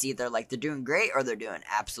point, and it's either like they're doing great or they're doing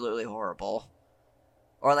absolutely horrible,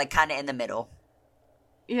 or like kind of in the middle.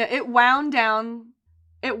 Yeah, it wound down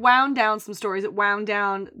some stories. It wound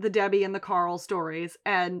down the Debbie and the Carl stories,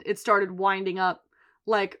 and it started winding up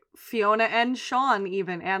like Fiona and Sean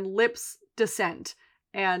even, and Lip's descent,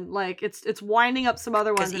 and like it's winding up some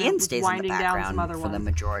other ones. Because Ian stays in the down some other background for ones. the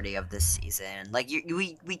majority of this season. Like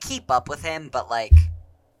we keep up with him, but like,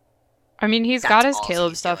 I mean, he's got his all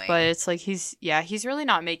Caleb he's stuff, doing. but it's like he's really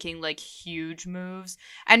not making like huge moves.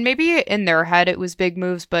 And maybe in their head it was big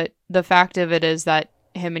moves, but the fact of it is that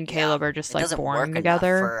him and Caleb are just it like doesn't work boring enough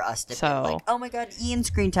together. for us to so be like, oh my god, Ian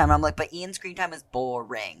screen time. I'm like, but Ian screen time is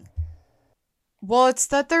boring. well, it's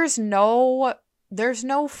that there's no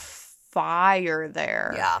fire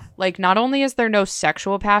there. Yeah. Like, not only is there no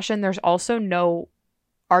sexual passion, there's also no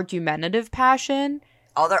argumentative passion.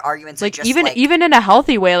 All their arguments Like, are just even in a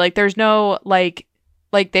healthy way, like there's no like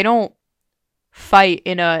they don't fight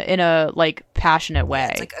in a like passionate way.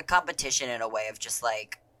 It's like a competition in a way of just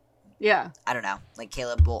like, Yeah. I don't know. Like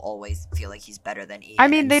Caleb will always feel like he's better than Ian. I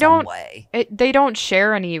mean, in they some don't- way. They don't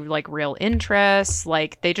share any like real interests.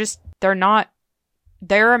 Like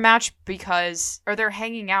they're a match because, or they're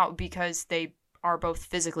hanging out because they are both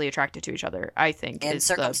physically attracted to each other, I think. And is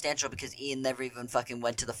the- circumstantial because Ian never even fucking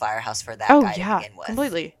went to the firehouse for that Oh guy to yeah, begin with.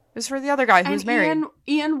 completely. It was for the other guy who's And married.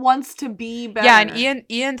 Ian wants to be better. Yeah, and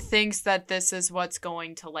Ian thinks that this is what's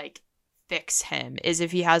going to like fix him, is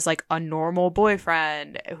if he has like a normal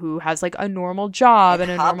boyfriend who has like a normal job and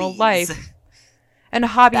a normal hobbies. life and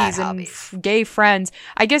hobbies Bad and hobbies. gay friends.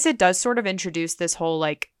 I guess it does sort of introduce this whole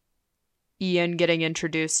like Ian getting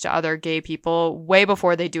introduced to other gay people way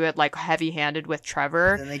before they do it like heavy-handed with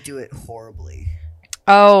Trevor. Then they do it horribly.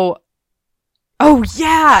 Oh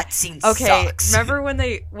yeah. That scene Okay, sucks. remember when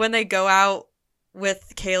they go out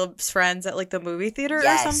with Caleb's friends at like the movie theater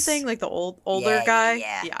Yes. or something? Like the older Yeah, guy?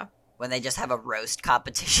 yeah. When they just have a roast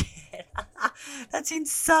competition. That scene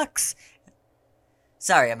sucks.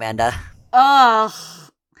 Sorry, Amanda. Ugh.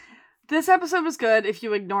 This episode was good if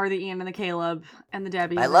you ignore the Ian and the Caleb and the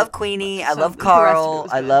Debbie. I love Queenie. I So love the rest of it Carl.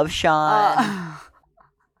 was I good. love Sean.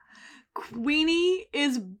 Queenie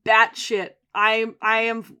is batshit. I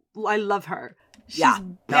love her. She's Yeah.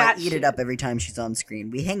 No, I eat batshit. it up every time she's on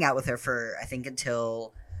screen. We hang out with her for, I think,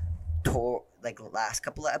 until like the last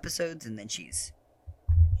couple of episodes, and then she's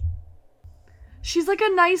She's like a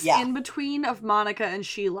nice Yeah. in between of Monica and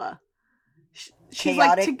Sheila. She's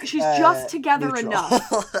chaotic. like she's just together neutral.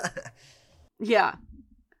 enough. Yeah.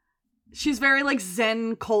 She's very like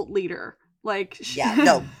Zen cult leader. Like Yeah,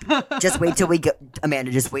 no. Just wait till we go,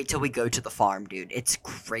 Amanda. Just wait till we go to the farm, dude. It's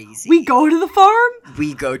crazy. We go to the farm?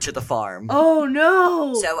 We go to the farm. Oh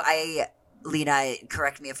no. So Lena,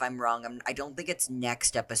 correct me if I'm wrong. I don't think it's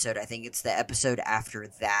next episode. I think it's the episode after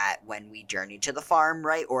that when we journey to the farm,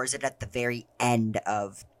 right? Or is it at the very end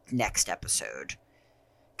of next episode?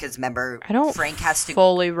 Because remember, I don't Frank has to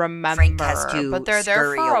fully remember, Frank has to but they're there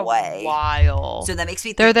scurry for away. a while. So that makes me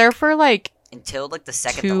think They're there for like until like the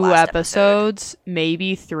second to 2 last episodes,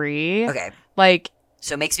 maybe 3. Okay. Like,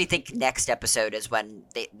 So it makes me think next episode is when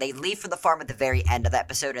they leave for the farm at the very end of the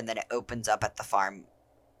episode, and then it opens up at the farm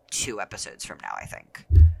 2 episodes from now, I think.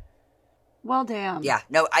 Well, damn. Yeah,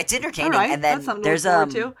 no, it's entertaining. All right, And then that's something to there's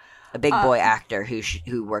look forward to. a big boy actor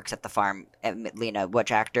who works at the farm. Lena,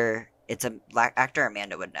 which actor? It's a black actor.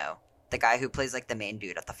 Amanda would know. The guy who plays like the main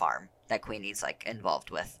dude at the farm that Queenie's like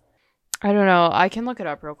involved with. I don't know. I can look it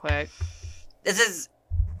up real quick. This is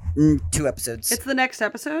 2 episodes. It's the next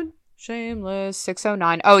episode? Shameless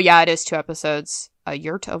 609. Oh yeah, it is 2 episodes. A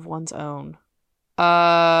Yurt of One's Own. Oh!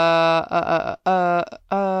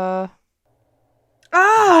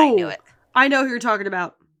 I knew it. I know who you're talking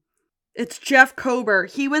about. It's Jeff Kober.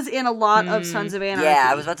 He was in a lot of Sons of Anarchy. Yeah,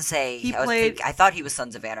 I was about to say. He I played- thought he was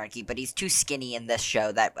Sons of Anarchy, but he's too skinny in this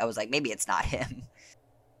show that I was like, maybe it's not him.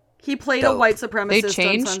 He played Dope. a white They supremacist on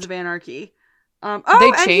changed- Sons of Anarchy. They And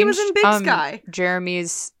changed he was in Big Sky.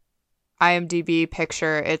 Jeremy's IMDb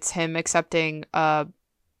picture. It's him accepting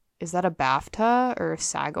is that a BAFTA or a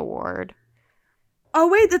SAG award? Oh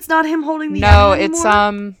wait, that's not him holding the No, Emmy it's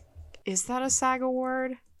anymore? Is that a SAG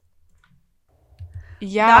award?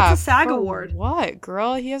 Yeah. That's a SAG award. What,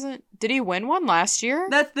 girl? He hasn't... Did he win one last year?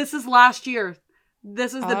 This is last year.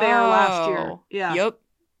 This is the bear last year. Yeah. Yep.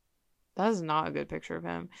 That is not a good picture of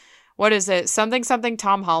him. What is it? Something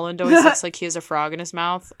Tom Holland always looks like he has a frog in his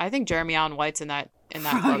mouth. I think Jeremy Allen White's in that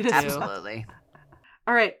club too. Absolutely.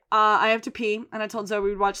 All right, I have to pee, and I told Zoe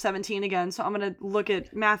we'd watch 17 again, so I'm gonna look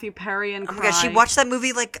at Matthew Perry and cry. Oh my god, she watched that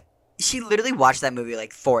movie she literally watched that movie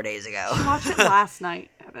 4 days ago. She watched it last night,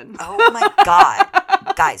 Evan. Oh my god.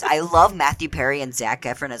 Guys, I love Matthew Perry and Zac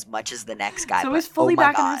Efron as much as the next guy. So he's fully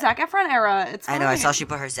back in the Zac Efron era. It's fine. I know, I saw she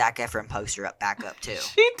put her Zac Efron poster back up too.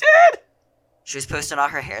 She did! She was posting all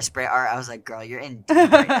her hairspray art. I was like, girl, you're in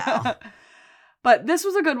deep right now. But this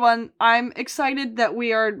was a good one. I'm excited that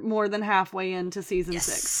we are more than halfway into season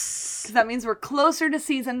 6. Because that means we're closer to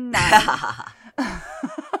season 9.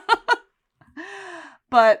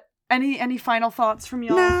 But any final thoughts from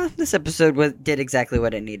y'all? Nah, this episode did exactly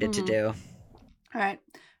what it needed to do. All right.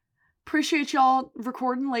 Appreciate y'all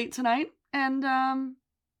recording late tonight. And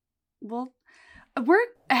we're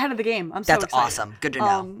ahead of the game. I'm so excited. That's awesome. Good to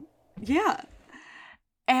know. Yeah.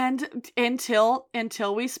 And until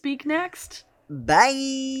we speak next.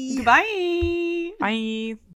 Bye. Goodbye. Bye.